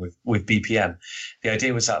publication with BPM, the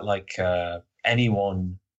idea was that like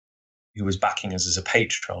anyone who was backing us as a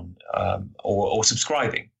patron or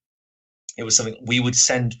subscribing, it was something we would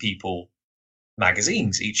send people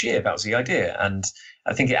magazines each year. That was the idea, and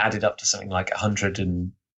I think it added up to something like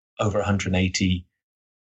over 180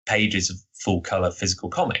 pages of full color physical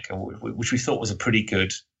comic, which we thought was a pretty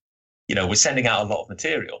good, you know, we're sending out a lot of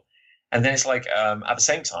material. And then it's like, at the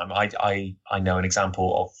same time, I know an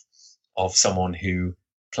example of someone who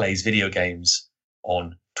plays video games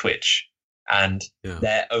on Twitch, and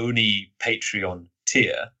their only Patreon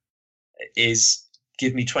tier is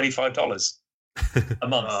give me $25 a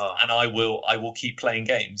month, and I will keep playing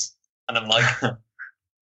games. And I'm like,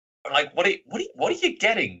 what are you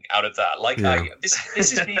getting out of that? Like,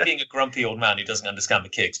 this is me being a grumpy old man who doesn't understand the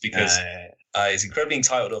kicks, because it's incredibly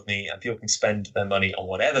entitled of me, and people can spend their money on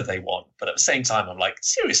whatever they want. But at the same time, I'm like,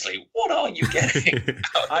 seriously, what are you getting?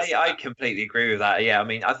 I completely agree with that. Yeah, I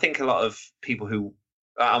mean, I think a lot of people who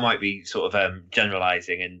I might be sort of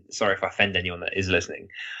generalizing, and sorry if I offend anyone that is listening,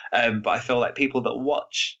 but I feel like people that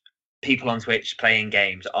watch people on Twitch playing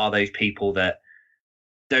games are those people that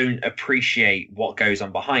don't appreciate what goes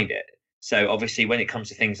on behind it. So obviously when it comes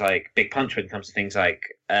to things like Big Punch, when it comes to things like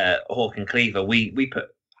Hawk and Cleaver, we put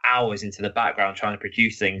hours into the background trying to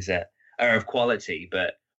produce things that are of quality,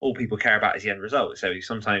 but all people care about is the end result. So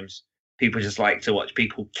sometimes people just like to watch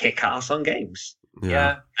people kick ass on games.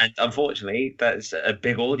 Yeah. And unfortunately, there's a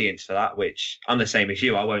big audience for that, which I'm the same as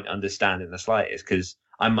you. I won't understand in the slightest, because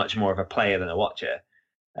I'm much more of a player than a watcher.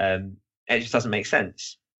 It just doesn't make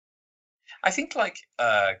sense. I think like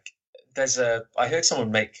I heard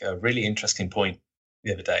someone make a really interesting point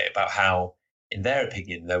the other day about how, in their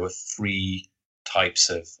opinion, there were three types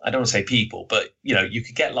of, I don't want to say people, but you know, you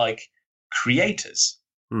could get like creators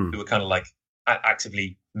who were kind of like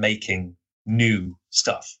actively making new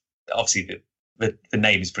stuff. Obviously, the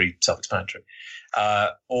name is pretty self-explanatory,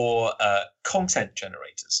 or content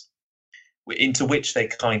generators, into which they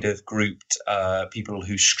kind of grouped people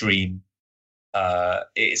who stream.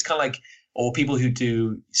 It's kind of like, or people who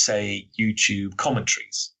do, say, YouTube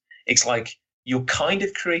commentaries. It's like you're kind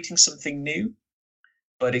of creating something new,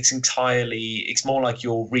 but it's more like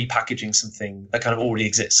you're repackaging something that kind of already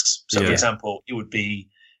exists. So, for example, it would be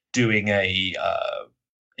doing a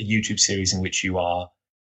YouTube series in which you are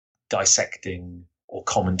dissecting or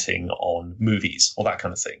commenting on movies or that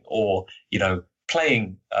kind of thing, or, you know,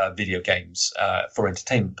 playing video games for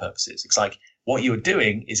entertainment purposes. It's like what you're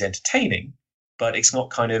doing is entertaining, but it's not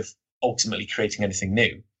kind of ultimately creating anything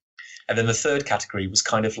new. And then the third category was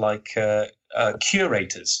kind of like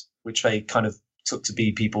curators, which they kind of took to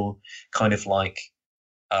be people kind of like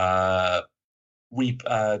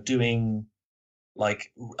doing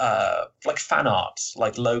like fan art,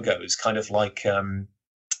 like logos, kind of like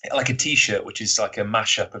a T-shirt, which is like a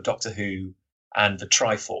mashup of Doctor Who and the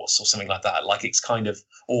Triforce or something like that. Like it's kind of,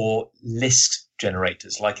 or list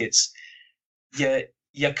generators, like it's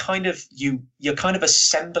you're kind of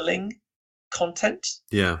assembling content,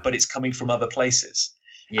 but it's coming from other places.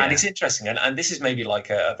 And it's interesting, and this is maybe like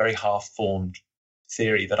a very half-formed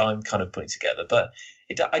theory that I'm kind of putting together, but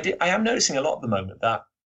I am noticing a lot at the moment that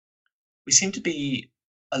we seem to be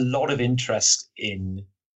a lot of interest in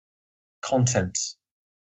content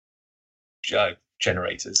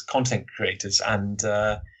generators, content creators, and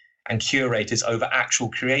curators over actual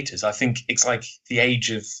creators. I think it's like the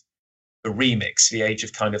age of the remix, the age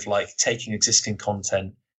of kind of like taking existing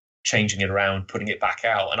content, changing it around, putting it back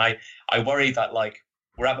out. And I worry that like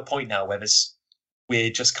we're at the point now where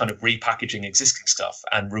we're just kind of repackaging existing stuff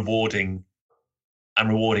and rewarding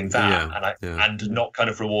that, and not kind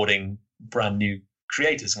of rewarding brand new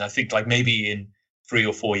creators. And I think like maybe in 3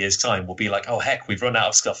 or 4 years' time, we'll be like, oh heck, we've run out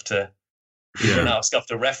of stuff to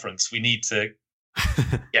reference. We need to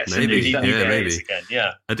get some new creators again.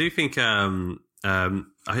 Yeah, I do think.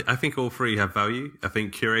 I think all three have value. I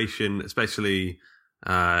think curation, especially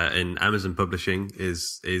in Amazon publishing,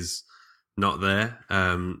 is not there.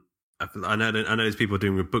 I know there's people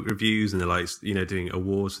doing book reviews and they're like, doing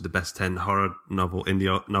awards for the best 10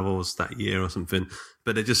 indie novels that year or something.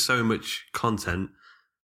 But there's just so much content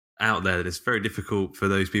out there that it's very difficult for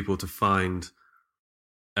those people to find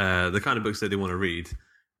the kind of books that they want to read.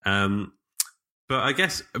 But I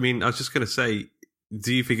guess, I was just going to say,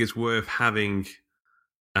 do you think it's worth having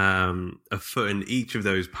a foot in each of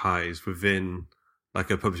those pies within like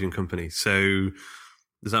a publishing company? So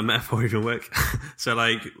does that metaphor even work? So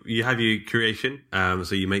like you have your creation,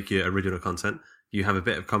 so you make your original content, you have a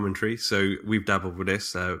bit of commentary. So we've dabbled with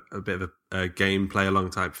this, a bit of a game play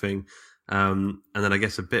along type thing. And then I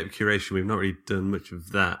guess a bit of curation. We've not really done much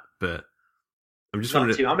of that, but I'm just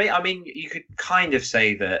wondering. You could kind of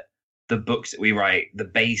say that the books that we write, the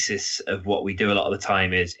basis of what we do a lot of the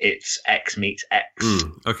time is it's X meets X.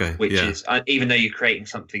 Okay. Which is, even though you're creating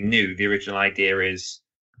something new, the original idea is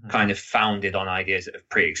kind of founded on ideas that have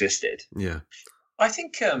pre-existed. Yeah. I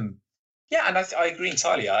think, and I agree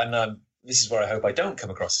entirely. And this is where I hope I don't come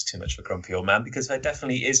across as too much of a grumpy old man, because there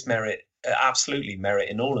definitely is merit, absolutely merit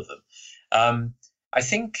in all of them. I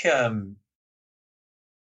think there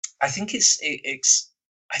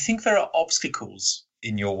are obstacles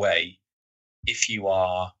in your way if you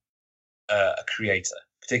are a creator,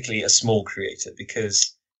 particularly a small creator,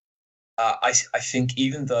 because I think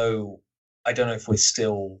even though I don't know if we're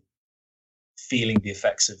still feeling the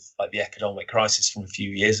effects of like the economic crisis from a few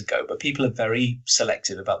years ago, but people are very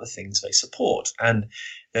selective about the things they support, and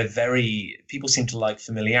people seem to like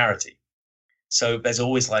familiarity. So there's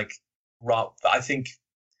always I think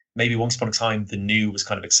maybe once upon a time the new was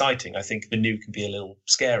kind of exciting. I think the new can be a little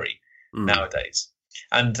scary nowadays,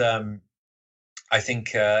 and I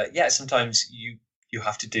think sometimes you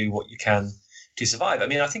have to do what you can to survive.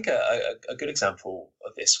 I think a good example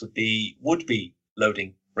of this would be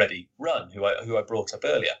Loading Ready Run, who I brought up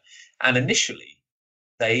earlier, and initially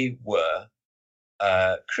they were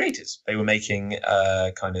creators. They were making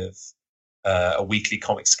kind of a weekly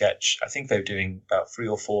comic sketch. I think they were doing about 3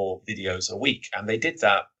 or 4 videos a week, and they did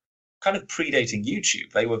that kind of predating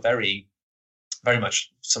YouTube. They were very, very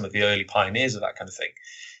much some of the early pioneers of that kind of thing.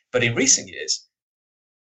 But in recent years,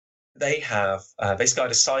 they have basically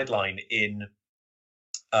had a sideline in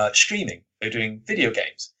streaming. They're doing video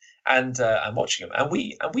games and watching them, and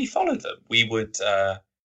we followed them. We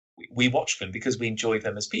watched them because we enjoyed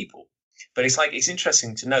them as people. But it's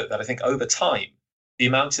interesting to note that I think over time, the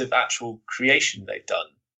amount of actual creation they've done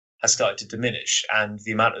has started to diminish, and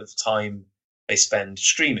the amount of time they spend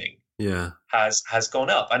streaming has gone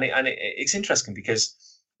up. And it's interesting because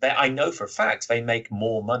I know for a fact they make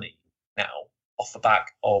more money now off the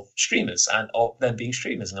back of streamers and of them being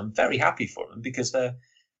streamers, and I'm very happy for them because they're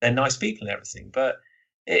nice people and everything. But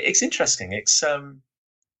it's interesting. It's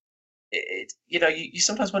you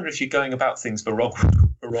sometimes wonder if you're going about things the wrong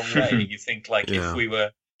way. You think if we were,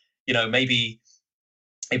 maybe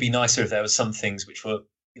it'd be nicer if there was some things which were,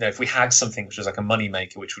 if we had something which was like a money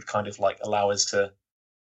maker, which would kind of allow us to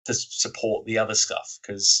support the other stuff.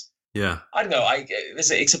 Because I don't know,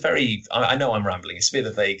 it's a very, I know I'm rambling. It's a bit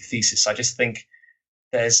of a vague thesis. I just think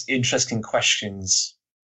there's interesting questions.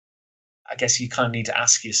 I guess you kind of need to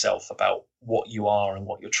ask yourself about what you are and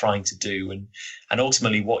what you're trying to do, and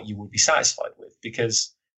ultimately what you would be satisfied with.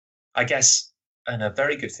 Because I guess, and a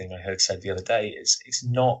very good thing I heard said the other day is it's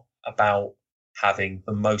not about having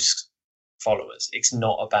the most followers. It's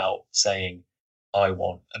not about saying, I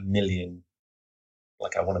want 1 million,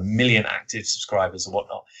 I want 1 million active subscribers or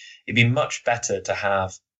whatnot. It'd be much better to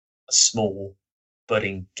have a small but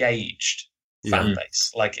engaged fan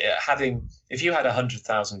base. If you had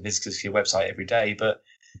 100,000 visitors to your website every day, but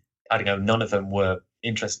I don't know, none of them were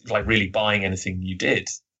interested, really buying anything you did,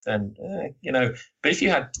 then, but if you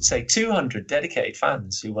had, say, 200 dedicated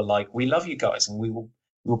fans who were like, we love you guys and we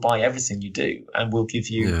will buy everything you do, and we'll give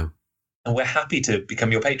you, and we're happy to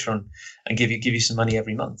become your patron and give you some money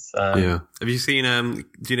every month. Have you seen,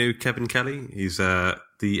 do you know Kevin Kelly? He's the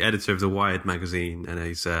editor of the Wired magazine, and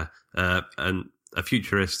he's a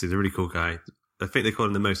futurist. He's a really cool guy. I think they call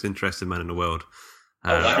him the most interested man in the world.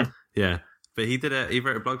 Wow. Yeah. But he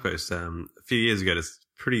wrote a blog post a few years ago that's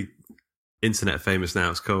pretty internet famous now.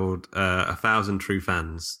 It's called 1,000 True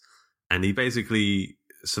Fans. And he basically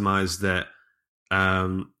surmised that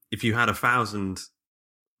if you had 1,000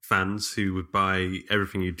 fans who would buy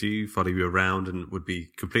everything you do, follow you around, and would be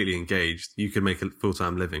completely engaged, you could make a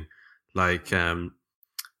full-time living.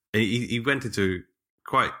 He went into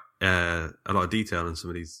quite a lot of detail in some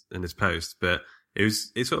of these in his post, but it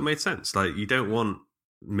sort of made sense. You don't want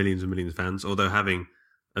millions and millions of fans, although having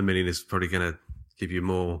 1 million is probably going to give you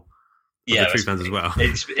more the true fans as well.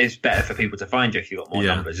 It's better for people to find you if you've got more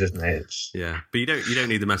numbers, isn't it? But you don't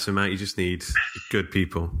need the massive amount. You just need good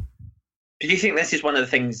people. Do you think this is one of the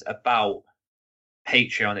things about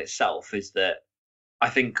Patreon itself? Is that I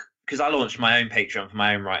think because I launched my own Patreon for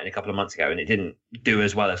my own writing a couple of months ago, and it didn't do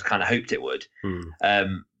as well as kind of hoped it would.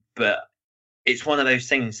 But it's one of those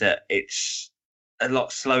things that it's a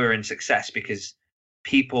lot slower in success because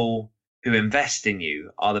people who invest in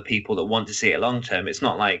you are the people that want to see it long term. It's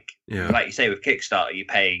not like you say with Kickstarter, you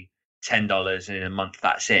pay $10 and in a month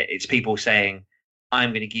that's it. It's people saying,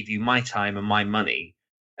 I'm going to give you my time and my money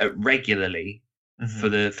regularly for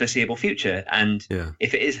the foreseeable future. And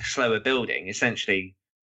if it is slower building, essentially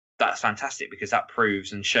that's fantastic because that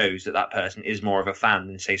proves and shows that person is more of a fan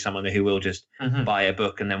than say someone who will just buy a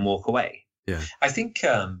book and then walk away. I think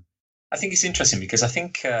it's interesting because I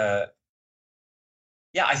think as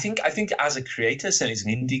a creator, certainly as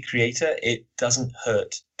an indie creator, it doesn't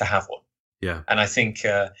hurt to have one. And I think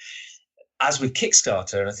as with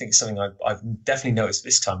Kickstarter, and I think it's something I've definitely noticed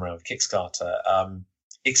this time around with Kickstarter,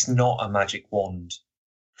 it's not a magic wand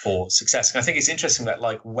for success. And I think it's interesting that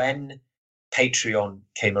like when Patreon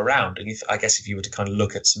came around, and I guess if you were to kind of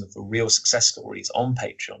look at some of the real success stories on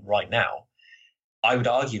Patreon right now, I would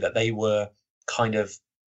argue that they were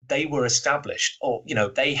established, or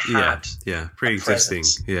they had pre-existing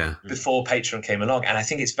before Patreon came along. And I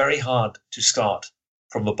think it's very hard to start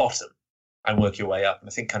from the bottom and work your way up. And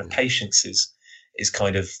I think kind of patience is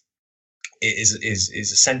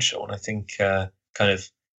essential. And I think kind of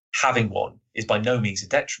having one is by no means a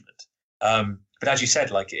detriment. But as you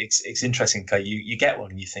said, like it's interesting. You get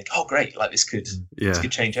one and you think, oh great, like this could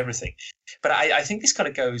change everything. But I think this kind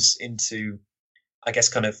of goes into, I guess,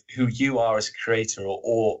 kind of who you are as a creator,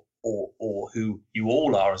 or who you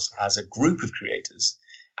all are as a group of creators,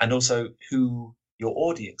 and also who your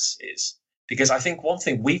audience is. Because I think one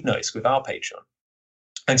thing we've noticed with our Patreon,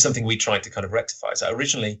 and something we tried to kind of rectify, is that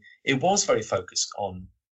originally it was very focused on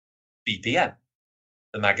BPM,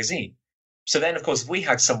 the magazine. So then, of course, if we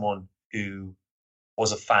had someone who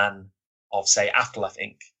was a fan of, say, Afterlife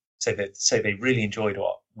Inc., say they really enjoyed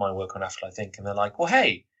my work on Afterlife Inc., and they're like, well,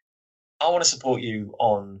 hey, I want to support you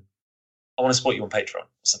on Patreon or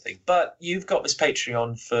something, but you've got this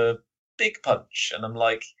Patreon for Big Punch. And I'm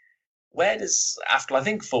like, where does Afterlife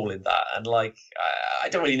Inc. fall in that? And like, I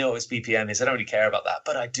don't really know what its BPM is. I don't really care about that,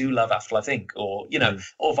 but I do love Afterlife Inc. Or,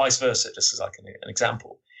 or vice versa, just as like an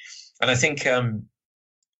example. And I think your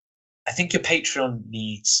Patreon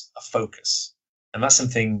needs a focus. And that's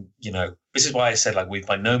something, this is why I said, like, we've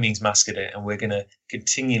by no means mastered it, and we're going to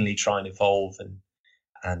continually try and evolve and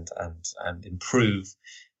improve.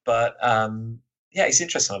 But it's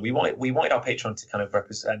interesting. Like, we wanted our Patreon to kind of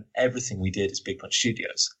represent everything we did as Big Punch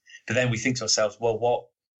Studios. But then we think to ourselves, well,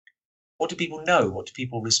 what do people know? What do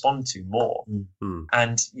people respond to more? Mm-hmm.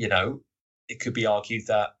 And it could be argued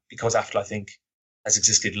that because Afterlife Inc. has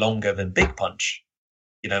existed longer than Big Punch,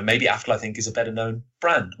 maybe Afterlife Inc. is a better known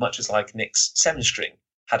brand, much as like Nick's 7-string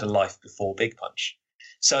had a life before Big Punch.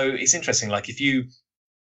 So it's interesting. Like if you,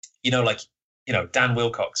 Dan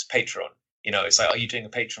Wilcox, Patreon, it's like, are you doing a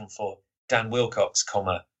Patreon for Dan Wilcox,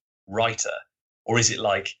 writer? Or is it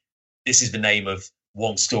like, this is the name of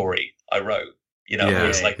one story I wrote, or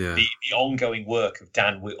it's like the ongoing work of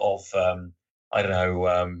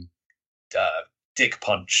Dick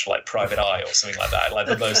Punch, like Private Eye or something like that, like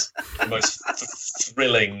the most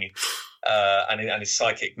thrilling and his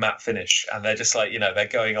psychic matte finish, and they're just like they're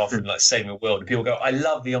going off and like saving the world, and people go, I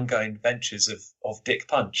love the ongoing adventures of Dick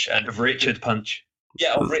Punch and of Richard Punch,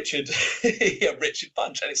 of Richard, Richard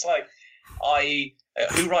Punch, and it's like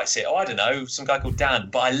who writes it? Oh, I don't know, some guy called Dan,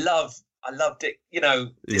 but I love Dick.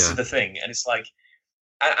 This is the thing, and it's like,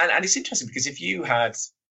 and it's interesting because if you had,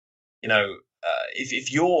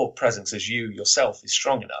 if your presence as you yourself is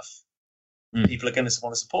strong enough, people are going to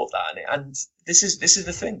want to support that, and this is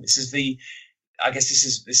the thing. This is the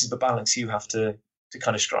balance you have to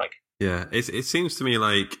kind of strike. Yeah, it seems to me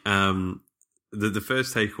like the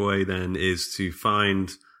first takeaway then is to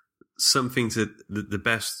find something to the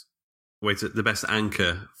best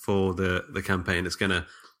anchor for the campaign that's going to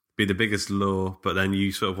be the biggest lure, but then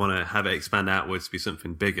you sort of want to have it expand outwards to be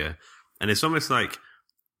something bigger. And it's almost like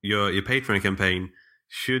your Patreon campaign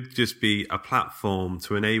should just be a platform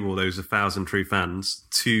to enable those 1,000 true fans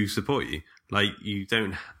to support you. Like you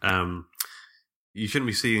don't, you shouldn't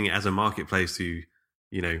be seeing it as a marketplace to,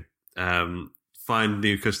 find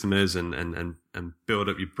new customers and build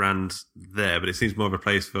up your brand there. But it seems more of a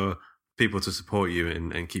place for people to support you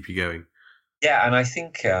and keep you going. Yeah, and I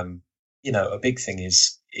think a big thing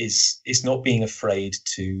is not being afraid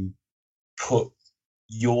to put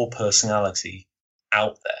your personality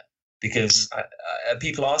out there. because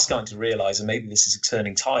people are starting to realize, and maybe this is a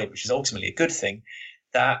turning tide, which is ultimately a good thing,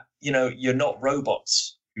 that, you're not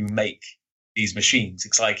robots who make these machines.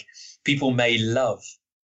 It's like people may love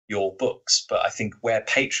your books, but I think where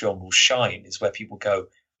Patreon will shine is where people go,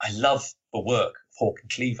 I love the work of Hawk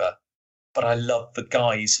and Cleaver, but I love the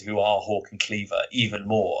guys who are Hawk and Cleaver even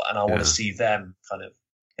more, and I want to see them kind of,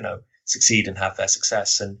 succeed and have their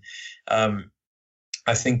success. And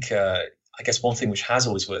I think, I guess one thing which has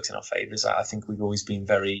always worked in our favour is that I think we've always been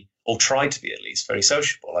or tried to be at least, very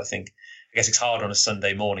sociable. I guess it's hard on a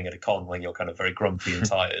Sunday morning at a con when you're kind of very grumpy and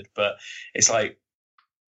tired, but it's like,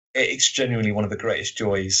 it's genuinely one of the greatest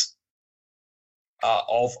joys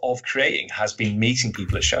of creating has been meeting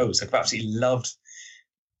people at shows. I've absolutely loved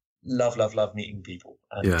meeting people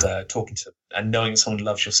and talking to them and knowing that someone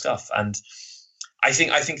loves your stuff. And I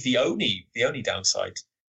think the only downside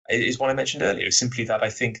is what I mentioned earlier, is simply that I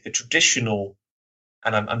think the traditional,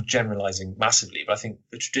 and I'm generalizing massively, but I think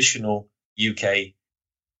the traditional UK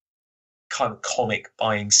kind of comic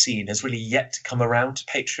buying scene has really yet to come around to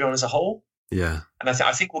Patreon as a whole. Yeah. And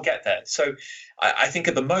I think we'll get there. So I think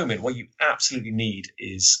at the moment what you absolutely need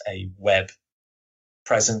is a web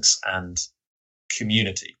presence and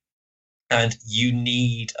community. And you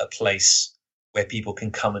need a place where people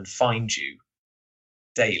can come and find you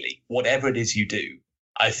daily, whatever it is you do.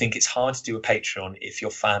 I think it's hard to do a Patreon if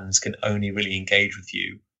your fans can only really engage with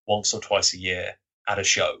you once or twice a year at a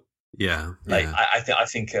show. Yeah. I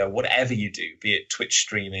think whatever you do, be it Twitch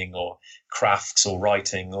streaming or crafts or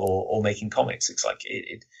writing or making comics, it's like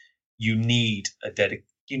you need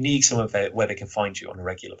you need somewhere where they can find you on a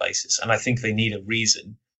regular basis. And I think they need a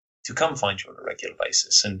reason to come find you on a regular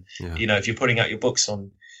basis. And, if you're putting out your books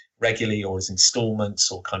on regularly or as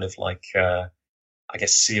installments or kind of like, I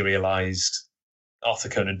guess, serialized Arthur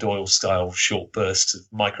Conan Doyle style short bursts of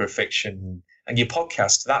microfiction, and your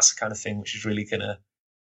podcast, that's the kind of thing which is really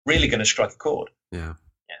going to strike a chord. Yeah.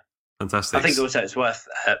 Fantastic. I think also it's worth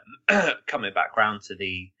coming back round to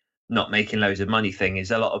the not making loads of money thing.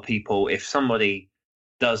 Is a lot of people, if somebody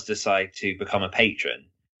does decide to become a patron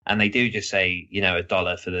and they do just say,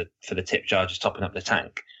 $1 for the tip jar, just topping up the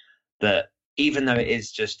tank, that even though it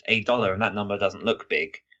is just $1 and that number doesn't look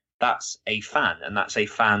big, that's a fan, and that's a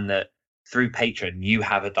fan that through Patreon you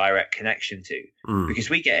have a direct connection to. Because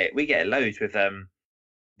we get it loads with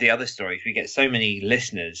the other stories. We get so many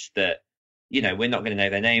listeners that, we're not going to know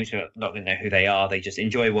their names, we're not going to know who they are. They just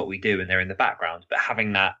enjoy what we do and they're in the background. But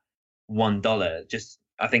having that $1,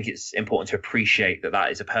 I think it's important to appreciate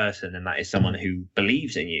that is a person and that is someone who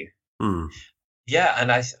believes in you. Yeah,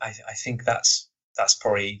 and I think that's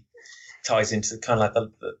probably ties into kind of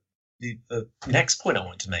like the next point I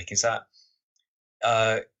want to make is that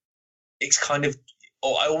it's kind of,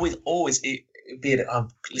 I always be it,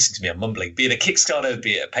 listen to me, I'm mumbling, be it a Kickstarter,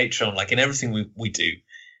 be it a Patreon, like in everything we do,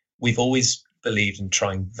 we've always believed in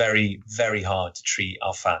trying very, very hard to treat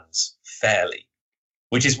our fans fairly,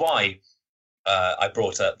 which is why I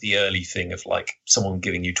brought up the early thing of like someone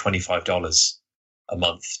giving you $25 a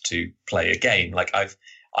month to play a game. Like I've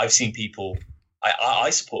seen people,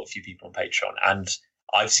 I support a few people on Patreon, and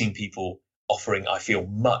I've seen people offering, I feel,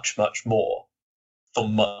 much, much more for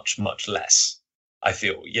much, much less. I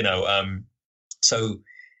feel, so,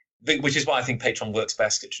 which is why I think Patreon works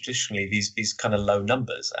best at traditionally these kind of low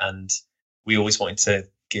numbers, and we always wanted to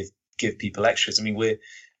give people extras. I mean,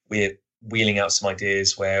 we're wheeling out some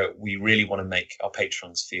ideas where we really want to make our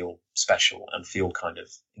patrons feel special and feel kind of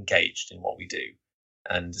engaged in what we do.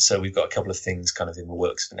 And so we've got a couple of things kind of in the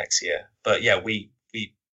works for next year. But yeah, we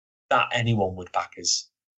that anyone would back is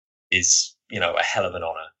a hell of an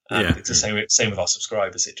honor. And it's the same with our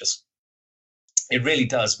subscribers. It really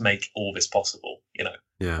does make all this possible,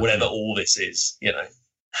 whatever all this is,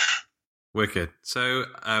 Wicked. So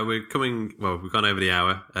we've gone over the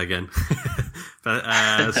hour again.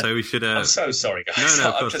 But so we should. I'm so sorry, guys.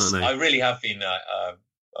 No, of course not. No. I really have been out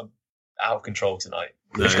of control tonight.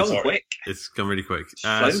 No, it's gone quick. It's gone really quick.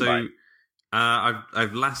 I've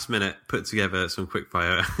last minute put together some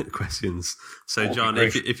quickfire questions. So, John,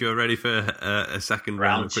 if you're ready for a second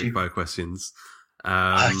round of quickfire questions.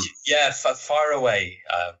 Fire away.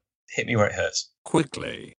 Hit me where it hurts.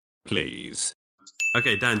 Quickly, please.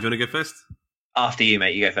 Okay, Dan, do you want to go first? After you,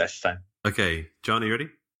 mate. You go first this time. Okay, John, are you ready?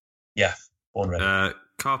 Yeah, born ready.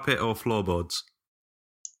 Carpet or floorboards?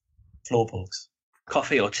 Floorboards.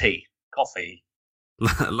 Coffee or tea? Coffee.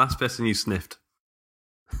 Last person you sniffed?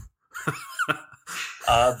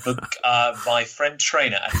 My friend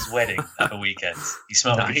trainer at his wedding at the weekend. He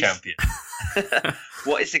smelled like a champion.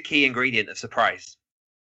 What is the key ingredient of surprise?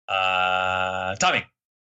 Timing.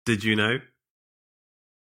 Did you know?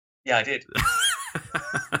 Yeah, I did.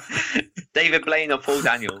 David Blaine or Paul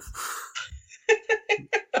Daniels?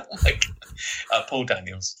 Paul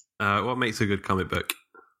Daniels. What makes a good comic book?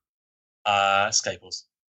 Staples.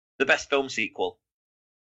 The best film sequel?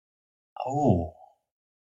 Oh,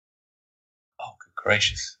 good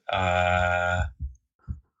gracious. I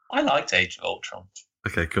liked Age of Ultron.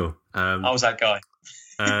 Okay, cool. I was that guy.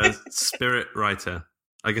 Spirit writer.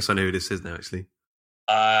 I guess I know who this is now, actually.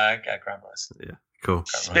 Graham Rice. Yeah, cool.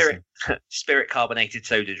 Spirit carbonated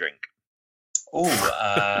soda drink.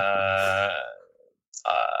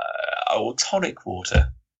 Tonic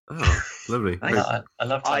water. Oh, lovely. I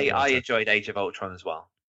love. I enjoyed Age of Ultron as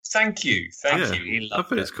well. Thank you. You. I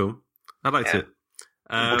thought it's cool. I liked it.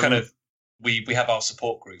 We have our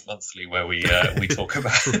support group monthly where we talk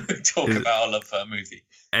about about our love for a movie.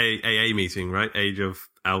 AA meeting, right? Age of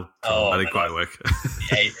Ultron. I didn't quite work.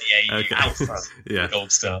 Okay. Alpha. Yeah.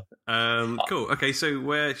 Gold star. Cool. Okay, so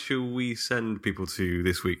where should we send people to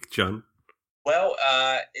this week, John? Well,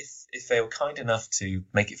 if they were kind enough to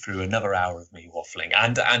make it through another hour of me waffling,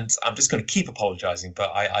 and I'm just going to keep apologising,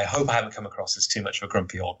 but I hope I haven't come across as too much of a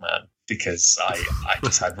grumpy old man, because I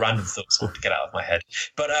just had random thoughts I wanted to get out of my head.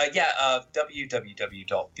 But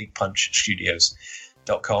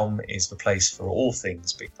www.bigpunchstudios.com is the place for all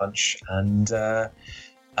things Big Punch, and I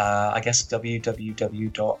guess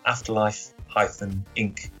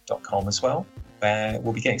www.afterlife-inc.com as well, where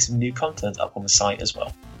we'll be getting some new content up on the site as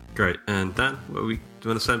well. Great. And Dan, do you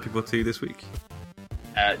want to send people to this week?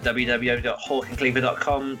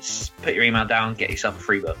 www.hawkandcleaver.com. Put your email down, get yourself a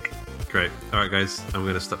free book. Great. All right, guys, I'm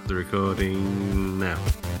going to stop the recording now.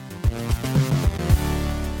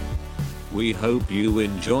 We hope you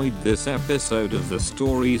enjoyed this episode of the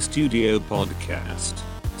Story Studio podcast.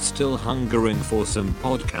 Still hungering for some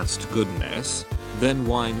podcast goodness? Then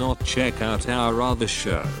why not check out our other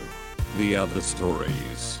show, The Other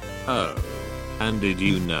Stories? Oh. And did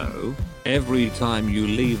you know, every time you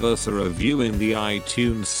leave us a review in the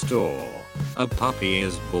iTunes store, a puppy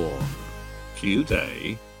is born? Cute,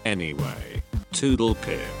 eh? Anyway, toodle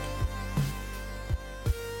pip.